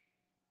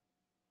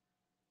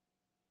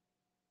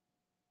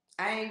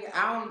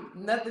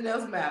 nothing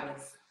else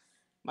matters.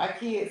 My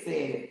kids said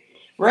it.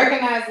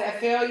 Recognize that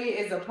failure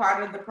is a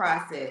part of the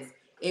process.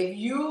 If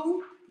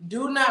you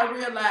do not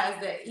realize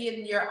that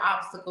in your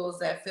obstacles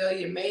that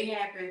failure may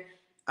happen,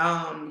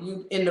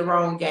 you in the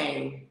wrong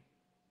game.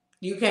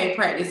 You can't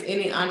practice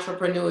any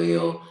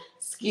entrepreneurial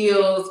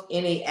skills,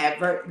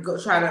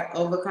 try to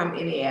overcome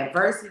any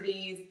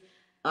adversities,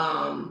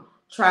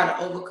 try to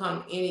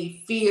overcome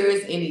any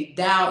fears, any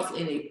doubts,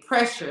 any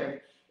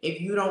pressure if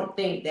you don't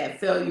think that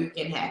failure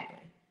can happen.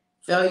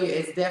 Failure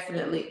is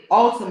definitely,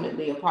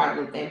 ultimately a part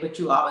of the thing, but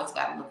you always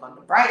got to look on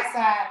the bright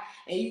side,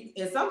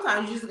 and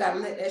sometimes you just got to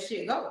let that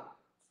shit go.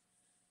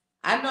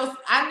 I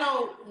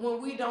know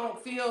when we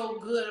don't feel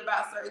good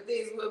about certain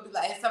things, we'll be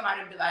like,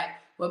 somebody be like,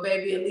 well,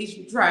 baby, at least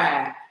you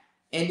tried.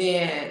 And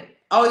then,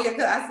 oh yeah,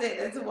 because I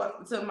said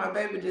that to my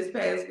baby this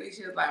past week.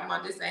 She was like,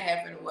 Mom, this ain't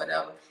happening or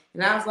whatever.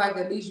 And I was like,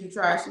 at least you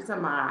tried. She's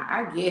talking about,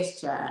 I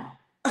guess, child.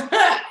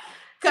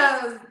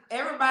 Because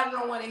everybody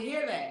don't want to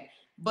hear that.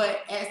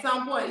 But at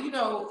some point, you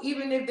know,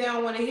 even if they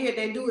don't want to hear it,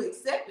 they do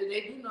accept it.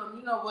 They do know,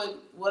 you know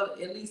what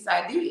at least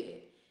I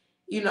did.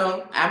 You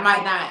know, I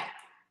might not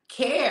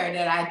care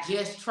that I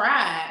just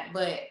tried,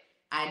 but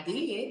I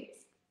did.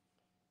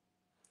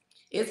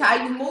 It's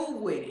how you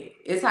move with it.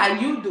 It's how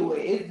you do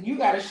it. You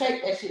got to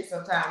shake that shit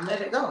sometimes.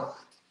 Let it go.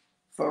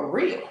 For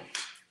real.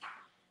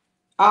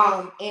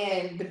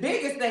 And the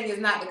biggest thing is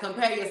not to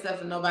compare yourself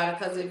to nobody,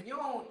 because if you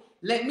don't,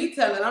 let me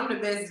tell it, I'm the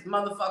best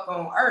motherfucker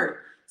on earth.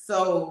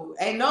 So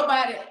ain't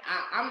nobody,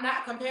 I'm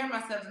not comparing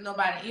myself to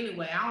nobody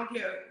anyway. I don't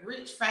care,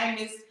 rich,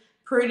 famous,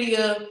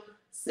 prettier,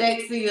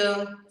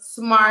 sexier,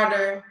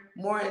 smarter,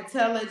 more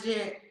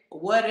intelligent,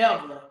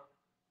 whatever.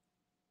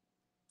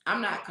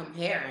 I'm not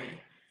comparing.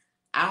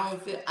 I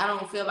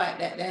don't feel like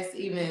that's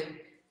even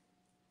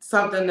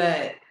something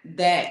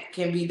that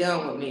can be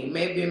done with me.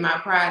 Maybe my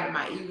pride and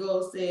my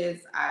ego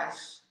says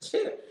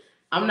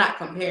I'm not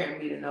comparing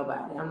me to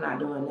nobody. I'm not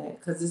doing that,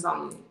 because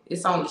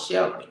it's only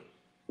Shelby.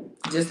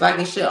 Just like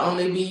it should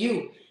only be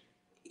you.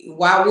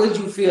 Why would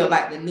you feel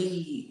like the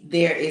need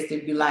there is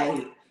to be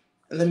like,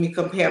 let me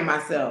compare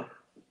myself?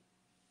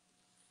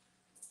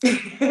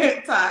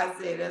 Todd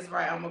said, that's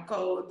right, I'm a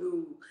cold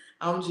dude.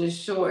 I'm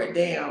just short.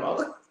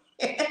 Damn.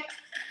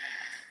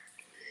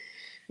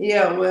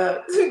 Yeah,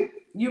 well,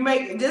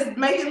 just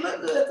make it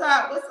look good,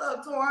 Todd. What's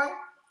up, Torn?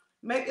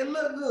 Make it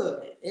look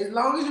good. As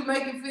long as you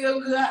make it feel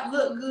good,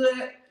 look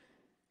good,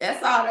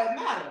 that's all that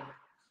matters.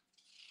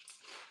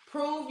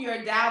 Prove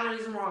your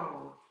doubters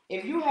wrong.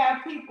 If you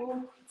have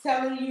people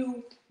telling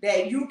you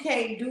that you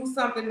can't do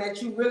something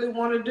that you really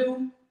want to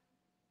do,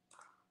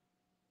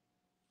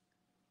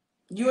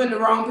 you in the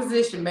wrong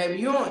position,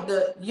 baby.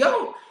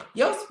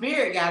 Your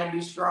spirit gotta be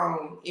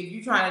strong if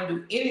you're trying to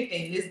do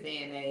anything this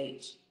day and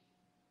age.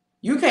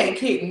 You can't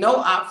kick no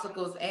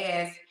obstacles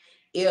ass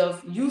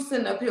if you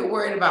sitting up here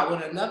worried about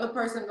what another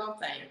person gonna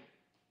think.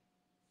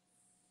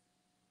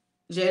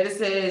 Jada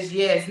says,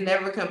 yes,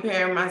 never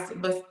comparing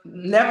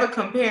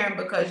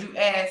because you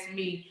asked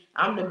me.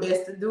 I'm the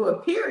best to do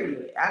it,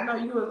 period. I know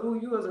who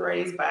you was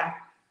raised by.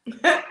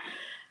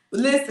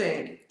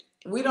 Listen,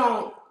 we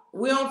don't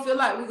feel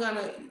like we're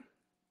gonna,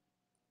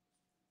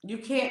 you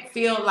can't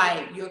feel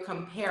like you're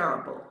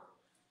comparable.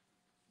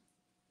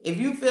 If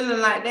you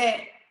feeling like that,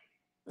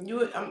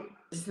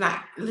 it's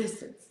not,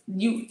 listen,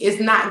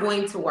 it's not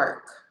going to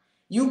work.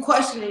 You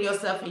questioning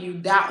yourself and you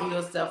doubting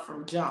yourself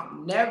from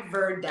jump.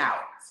 Never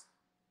doubt.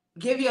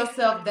 Give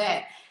yourself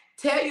that.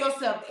 Tell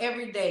yourself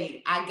every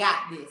day, I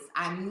got this.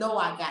 I know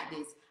I got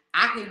this.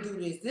 I can do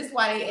this. This is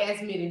why they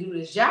asked me to do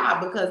this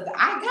job, because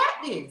I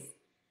got this.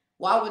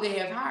 Why would they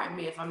have hired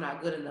me if I'm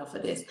not good enough for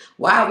this?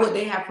 Why would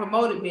they have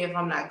promoted me if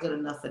I'm not good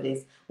enough for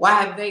this?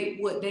 Would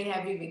they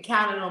have even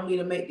counted on me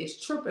to make this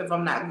trip if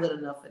I'm not good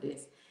enough for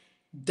this?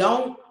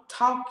 Don't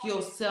talk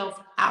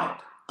yourself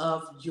out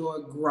of your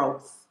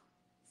growth.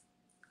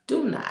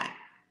 Do not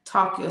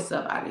talk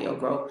yourself out of your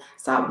growth.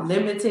 Stop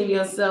limiting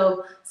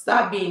yourself.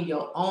 Stop being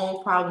your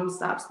own problem.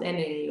 Stop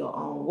standing in your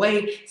own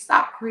way.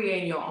 Stop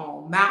creating your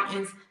own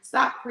mountains.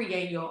 Stop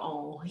creating your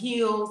own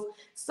hills.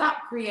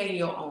 Stop creating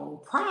your own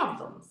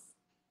problems.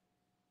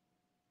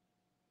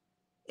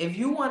 If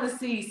you want to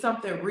see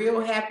something real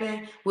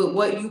happen with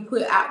what you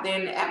put out there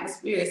in the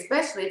atmosphere,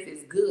 especially if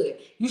it's good,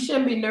 you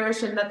shouldn't be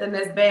nourishing nothing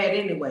that's bad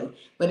anyway.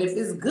 But if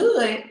it's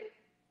good,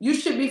 you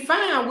should be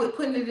fine with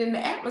putting it in the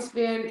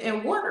atmosphere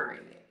and watering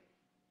it.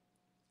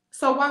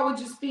 So why would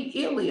you speak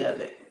illy of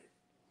it?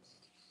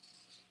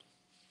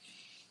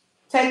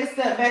 Take a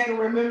step back and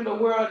remember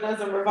the world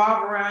doesn't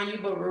revolve around you,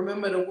 but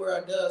remember the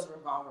world does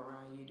revolve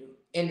around you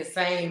in the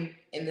same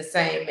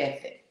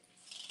method.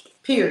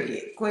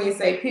 Period. Queen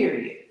say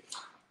period.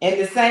 In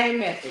the same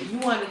method. You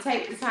want to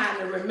take the time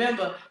to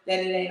remember that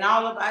it ain't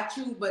all about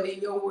you, but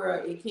in your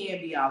world, it can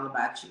be all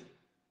about you.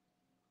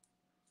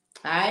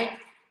 All right?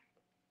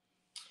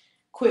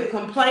 Quit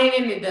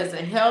complaining. It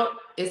doesn't help.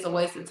 It's a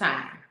waste of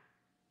time.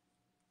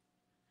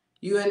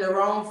 You're in the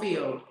wrong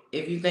field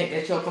if you think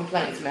that your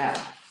complaints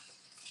matter.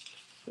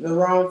 The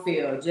wrong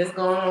field. Just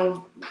go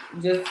on.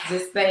 Just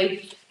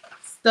stay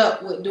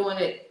stuck with doing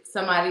it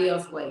somebody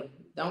else's way.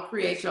 Don't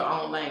create your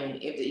own lane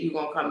if you're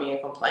going to come in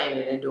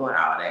complaining and doing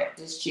all that.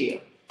 Just chill.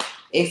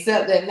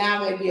 Except that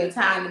now may be a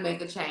time to make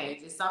a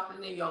change. It's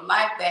something in your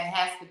life that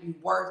has to be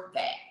worth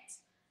that.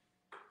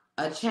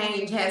 A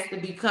change has to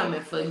be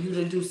coming for you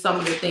to do some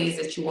of the things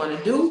that you want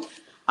to do.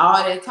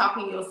 All that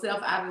talking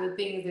yourself out of the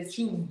things that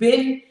you've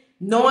been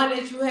knowing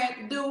that you had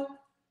to do,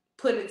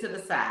 put it to the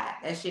side.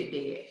 That shit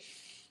dead.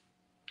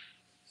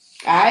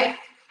 All right?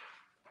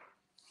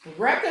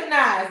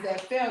 Recognize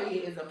that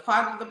failure is a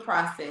part of the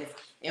process.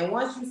 And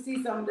once you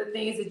see some of the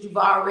things that you've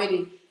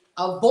already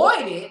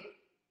avoided,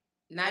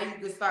 now you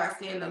can start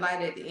seeing the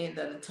light at the end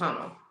of the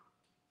tunnel.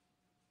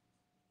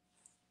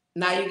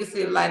 Now you can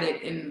see the light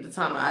at the end of the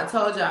tunnel. I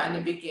told y'all in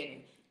the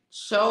beginning,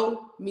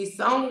 show me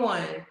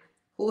someone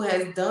who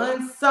has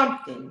done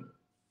something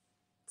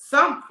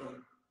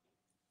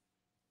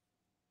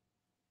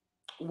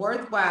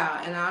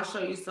worthwhile, and I'll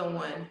show you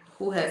someone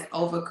who has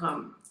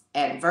overcome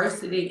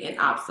adversity and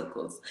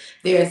obstacles.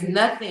 There's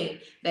nothing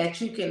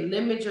that you can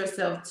limit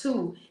yourself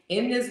to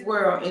in this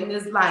world, in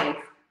this life,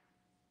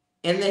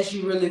 unless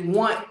you really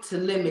want to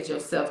limit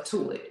yourself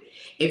to it.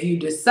 If you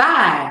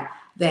decide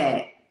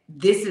that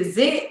this is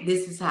it,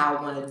 this is how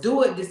I want to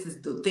do it, this is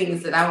the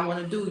things that I want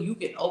to do, you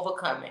can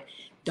overcome it.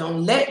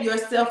 Don't let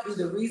yourself be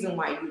the reason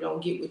why you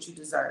don't get what you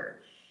deserve.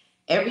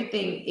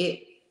 Everything,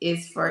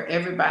 is for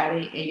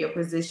everybody, and your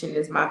position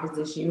is my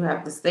position. You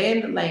have to stay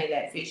in the lane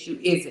that fits you.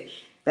 Isn't.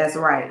 That's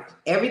right.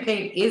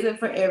 Everything isn't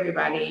for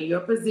everybody, and your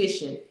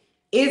position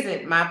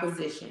isn't my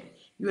position.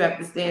 You have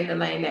to stay in the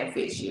lane that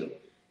fits you.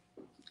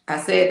 I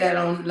said that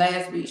on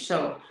last week's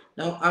show.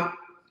 No,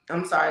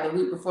 I'm sorry, the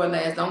week before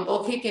last. Don't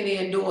go kicking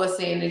in doors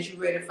saying that you're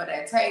ready for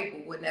that table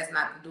when that's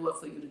not the door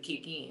for you to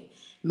kick in.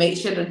 Make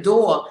sure the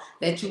door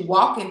that you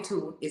walk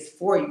into is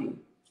for you.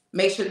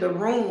 Make sure the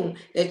room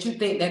that you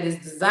think that is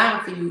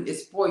designed for you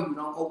is for you.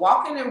 Don't go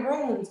walking in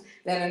rooms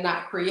that are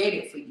not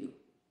created for you.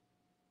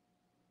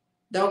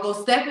 Don't go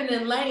stepping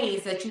in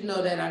lanes that you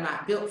know that are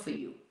not built for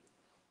you.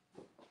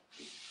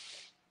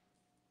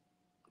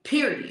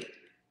 Period.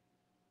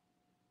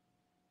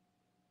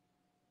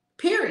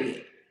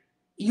 Period.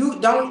 You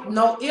don't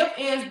know if,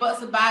 ands,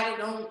 buts about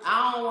it.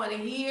 I don't want to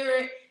hear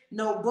it.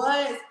 No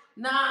buts.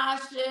 Nah,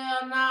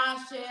 Shell.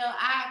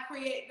 I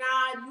create.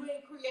 Nah, you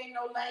ain't create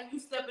no lane. You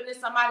stepping in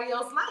somebody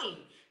else's lane.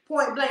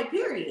 Point blank,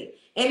 period.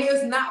 And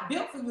it's not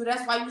built for you.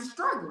 That's why you're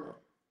struggling.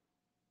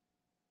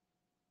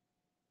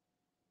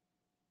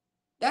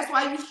 That's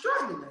why you're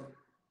struggling.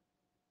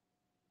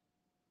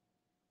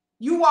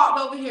 You walked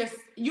over here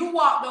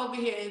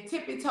and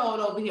tippy-toed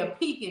over here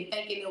peeking,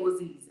 thinking it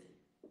was easy.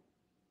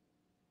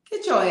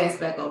 Get your ass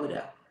back over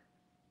there.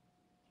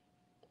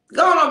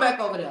 Go on back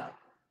over there.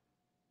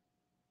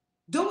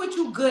 Do what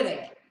you good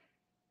at.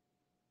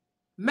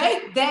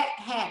 Make that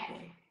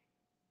happen.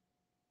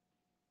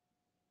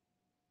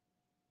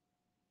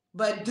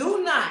 But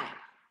do not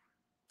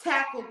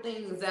tackle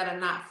things that are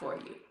not for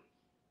you.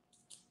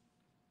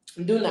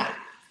 Do not.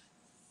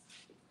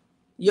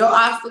 Your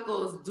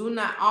obstacles do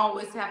not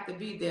always have to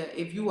be there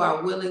if you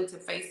are willing to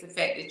face the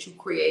fact that you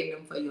create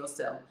them for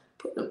yourself.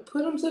 Put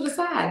them to the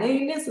side. They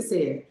ain't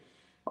necessary.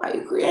 Why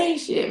you creating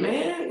shit,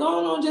 man?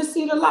 Go on, just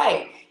see the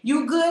light.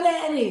 You good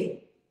at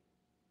it.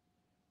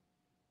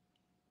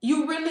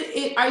 You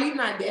really, are you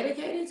not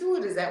dedicated to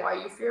it? Is that why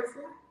you're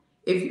fearful?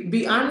 If you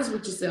be honest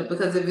with yourself,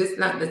 because if it's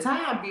not the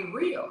time, be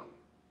real.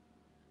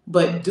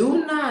 But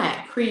do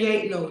not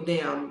create no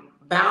damn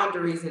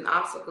boundaries and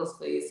obstacles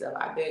for yourself.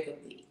 I beg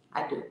of thee.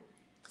 I do.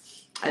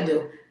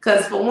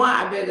 Because for one,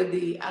 I beg of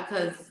thee.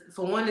 Because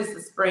for one, it's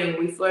the spring.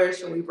 We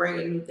flourish and we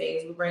bringing new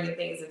things. We're bringing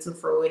things into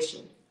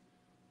fruition.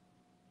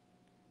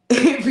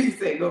 If you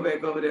say go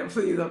back over there,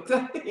 please, I'm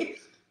telling you.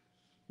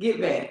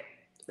 Get back.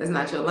 That's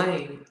not your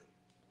lane.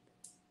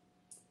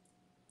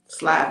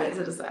 Slide back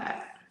to the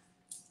side.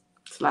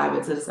 Slide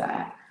it to the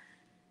side.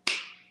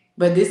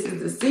 But this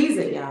is the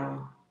season,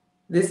 y'all.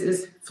 This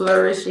is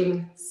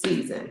flourishing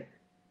season.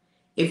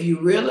 If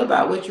you're real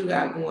about what you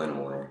got going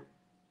on,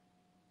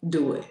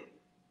 do it.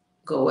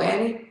 Go at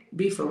it.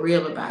 Be for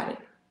real about it.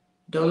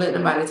 Don't let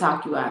nobody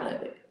talk you out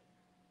of it.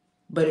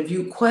 But if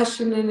you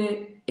questioning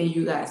it and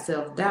you got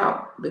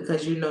self-doubt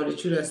because you know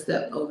that you done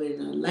stepped over in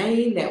a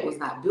lane that was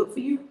not built for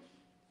you,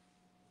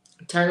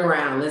 turn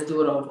around. Let's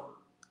do it over.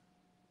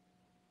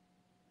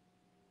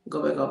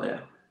 Go back over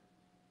there.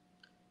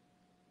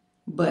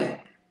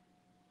 But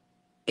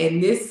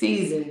in this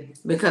season,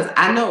 because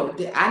I know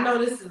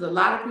this is a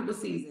lot of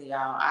people's season,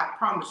 y'all. I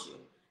promise you.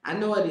 I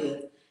know it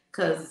is.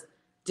 Because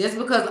just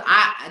because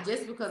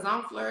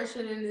I'm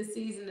flourishing in this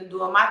season and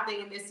doing my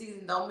thing in this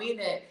season don't mean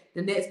that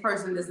the next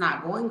person is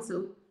not going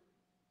to.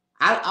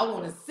 I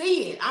want to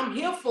see it. I'm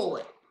here for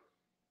it.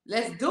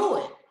 Let's do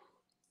it.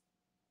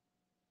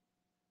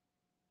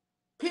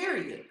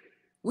 Period.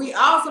 We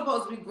all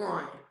supposed to be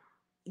growing.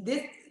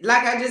 This,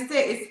 like I just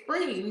said, it's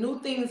spring. New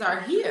things are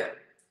here.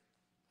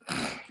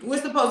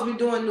 We're supposed to be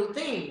doing new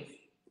things.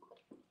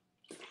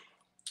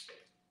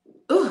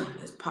 Ugh,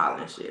 this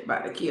pollen shit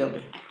about to kill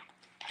me.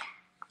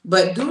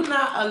 But do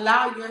not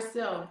allow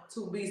yourself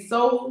to be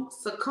so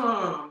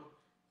succumb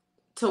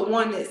to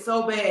one that's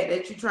so bad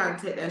that you're trying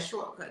to take that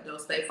shortcut. Don't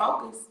stay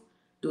focused.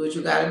 Do what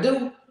you got to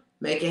do.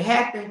 Make it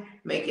happen.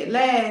 Make it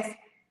last.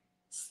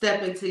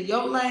 Step into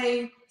your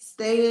lane.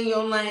 Stay in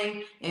your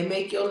lane. And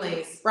make your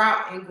lane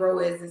sprout and grow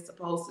as it's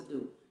supposed to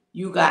do.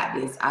 You got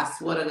this. I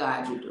swear to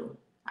God you do.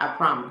 I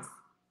promise.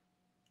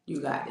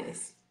 You got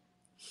this.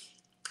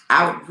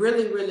 I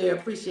really, really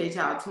appreciate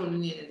y'all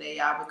tuning in today,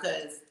 y'all,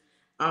 because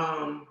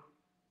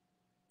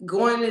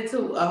going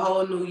into a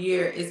whole new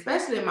year,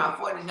 especially in my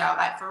 40s, y'all,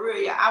 like for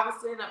real, y'all, I was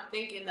sitting up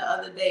thinking the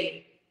other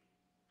day,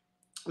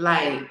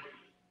 like,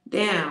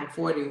 damn,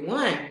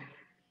 41.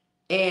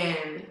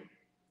 And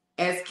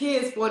as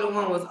kids,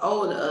 41 was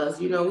old to us.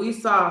 You know, we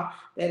saw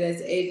that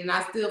as age, and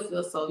I still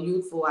feel so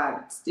youthful.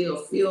 I still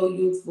feel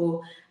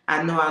youthful.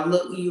 I know I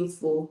look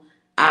youthful.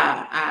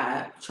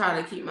 I try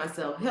to keep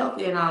myself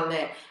healthy and all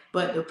that.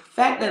 But the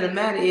fact of the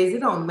matter is, it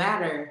don't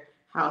matter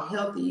how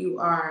healthy you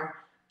are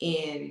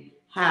and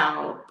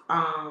how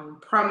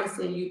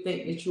promising you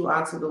think that you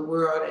are to the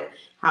world and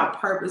how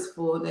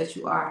purposeful that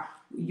you are.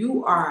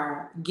 You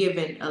are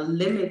given a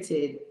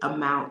limited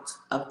amount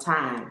of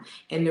time.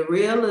 And the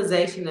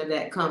realization of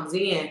that comes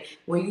in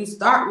when you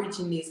start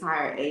reaching these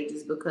higher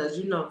ages, because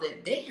you know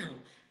that, damn,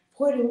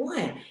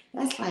 41,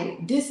 that's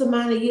like this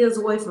amount of years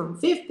away from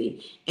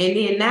 50. And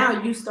then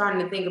now you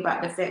starting to think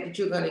about the fact that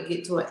you're going to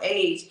get to an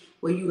age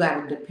where you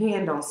got to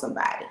depend on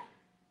somebody.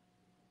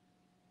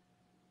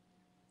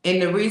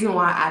 And the reason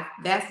why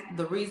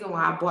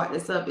I brought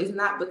this up is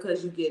not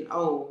because you're getting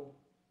old.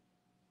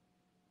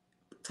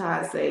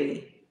 Ty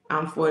say,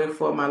 I'm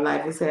 44, my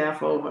life is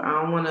half over.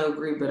 I don't want to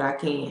agree, but I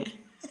can.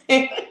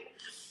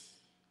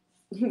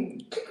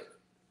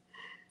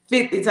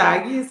 50,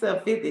 Ty, give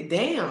yourself 50.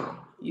 Damn.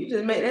 You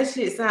just make that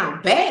shit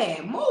sound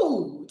bad.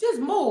 Move. Just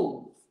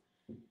move.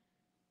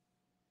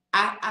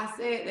 I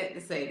said that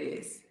to say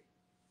this.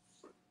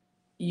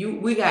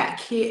 We got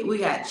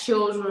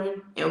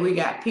children, and we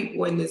got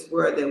people in this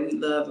world that we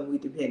love and we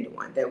depend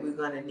on, that we're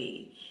gonna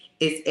need.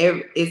 It's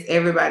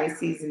everybody's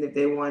season if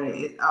they want it.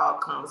 It all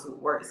comes with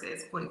work.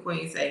 Says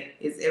Queen say,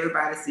 it's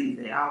everybody's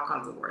season. It all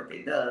comes with work.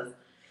 It does.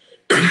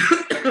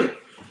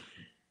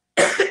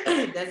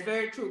 That's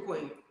very true,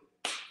 Queen.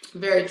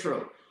 Very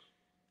true.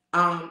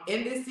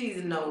 In this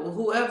season, though,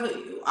 whoever,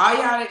 all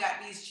y'all that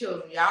got these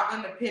children, y'all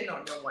gonna depend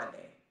on them one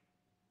day.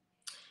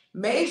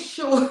 Make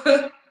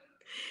sure.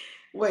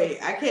 Wait,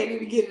 I can't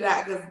even get it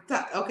out because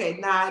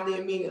I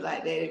didn't mean it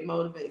like that. It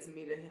motivates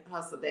me to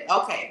hustle that.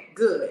 Okay,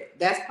 good.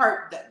 That's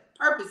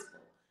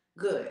purposeful.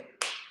 Good.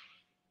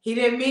 He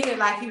didn't mean it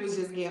like he was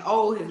just getting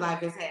old. His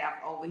life is half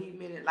over. He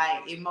meant it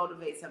like it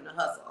motivates him to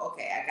hustle.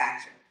 Okay, I got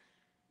you.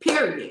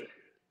 Period.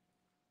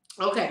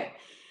 Okay,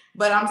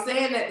 but I'm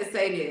saying that to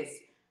say this: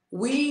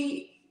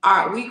 we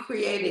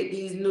created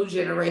these new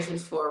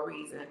generations for a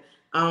reason.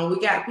 We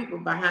got people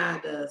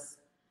behind us.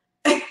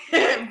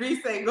 B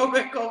say, go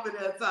back over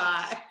there,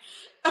 Todd.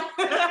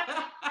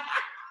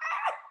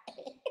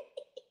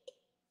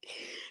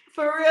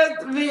 For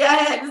real, me, I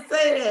had to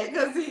say that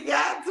because he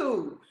got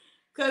to.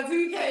 Because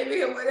he came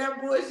in with that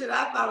bullshit.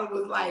 I thought it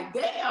was like,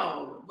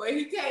 damn. But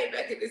he came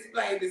back and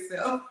explained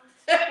himself.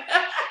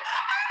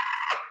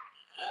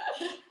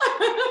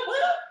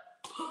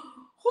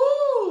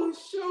 Whoo,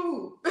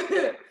 shoot.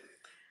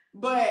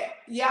 But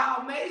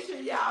y'all, make sure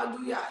y'all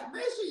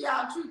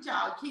treat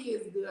y'all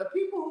kids good.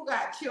 People who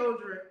got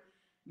children,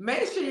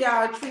 make sure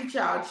y'all treat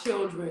y'all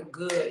children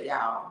good,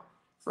 y'all.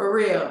 For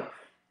real.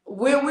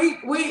 When we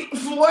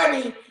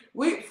 40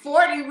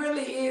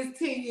 really is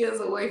 10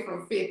 years away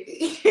from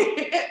 50.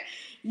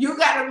 You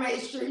gotta make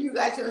sure you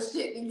got your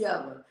shit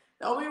together.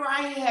 Don't be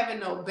right here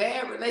having no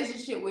bad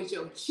relationship with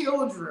your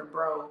children,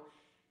 bro.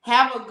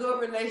 Have a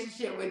good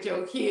relationship with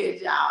your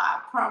kids, y'all.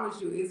 I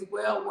promise you, it's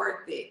well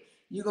worth it.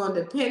 You're going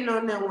to depend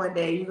on them one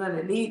day. You're going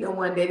to need them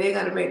one day. They're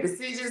going to make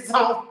decisions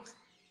on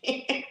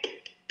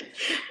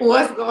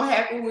what's going to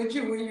happen with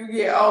you when you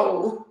get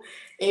old.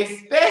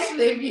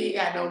 Especially if you ain't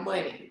got no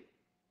money.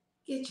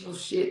 Get your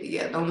shit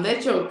together. Don't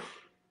let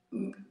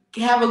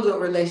have a good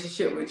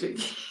relationship with your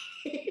kids.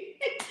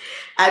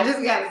 I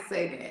just got to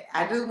say that.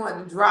 I just want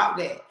to drop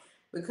that.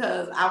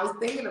 Because I was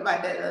thinking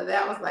about that the other day.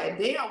 I was like,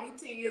 damn, we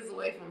 10 years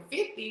away from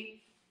 50.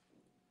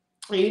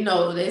 You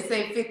know, they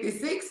say 50,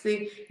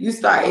 60, you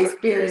start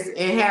experiencing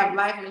and have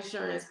life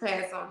insurance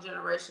pass on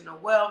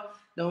generational wealth.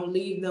 Don't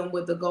leave them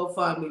with the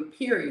GoFundMe,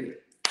 period.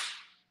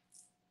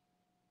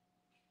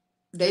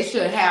 They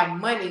should have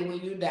money when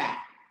you die.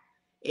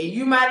 And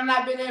you might have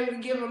not been able to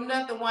give them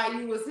nothing while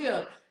you was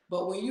here.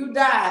 But when you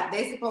die,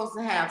 they supposed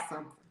to have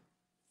something.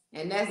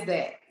 And that's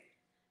that.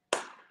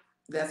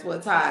 That's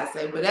what Todd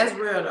say. But that's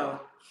real, though.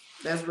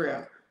 That's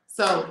real.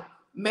 So,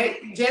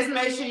 make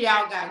sure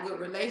y'all got good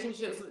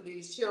relationships with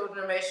these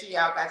children. Make sure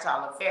y'all got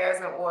y'all affairs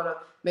in order.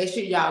 Make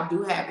sure y'all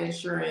do have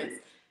insurance.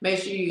 Make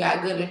sure you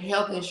got good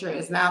health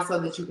insurance now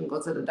so that you can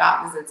go to the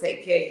doctors and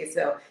take care of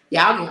yourself.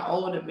 Y'all getting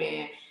older,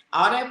 man.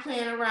 All that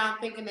playing around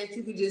thinking that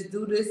you could just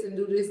do this and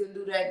do this and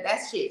do that,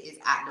 that shit is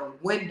out the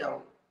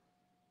window.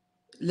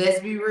 Let's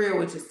be real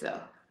with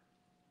yourself.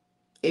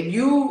 If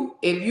you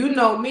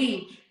know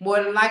me,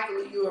 more than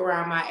likely you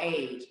around my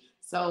age.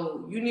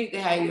 So you need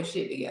to have your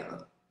shit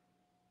together.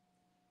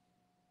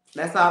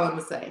 That's all I'm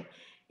gonna say.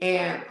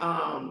 And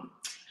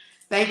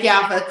thank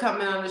y'all for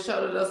coming on the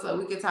show today so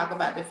we can talk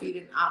about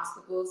defeating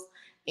obstacles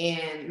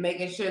and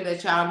making sure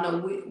that y'all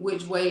know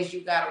which ways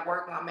you gotta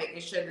work on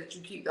making sure that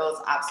you keep those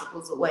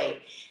obstacles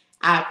away.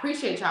 I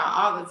appreciate y'all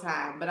all the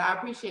time, but I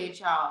appreciate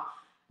y'all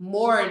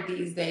more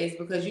these days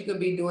because you could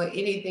be doing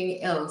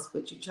anything else,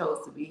 but you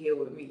chose to be here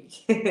with me.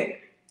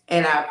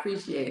 And I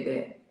appreciate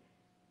that.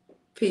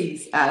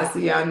 Peace. I'll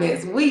see y'all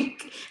next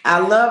week. I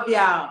love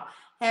y'all.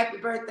 Happy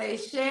birthday,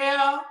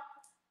 Shell.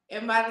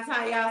 And by the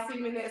time y'all see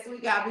me next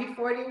week, I'll be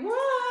 41.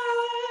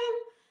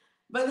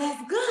 But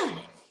that's good.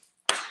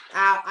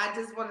 I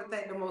just want to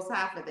thank the Most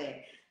High for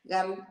that.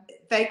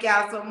 Thank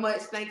y'all so much.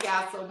 Thank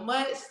y'all so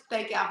much.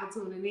 Thank y'all for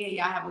tuning in.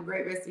 Y'all have a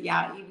great rest of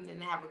y'all evening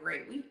and have a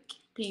great week.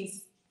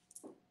 Peace.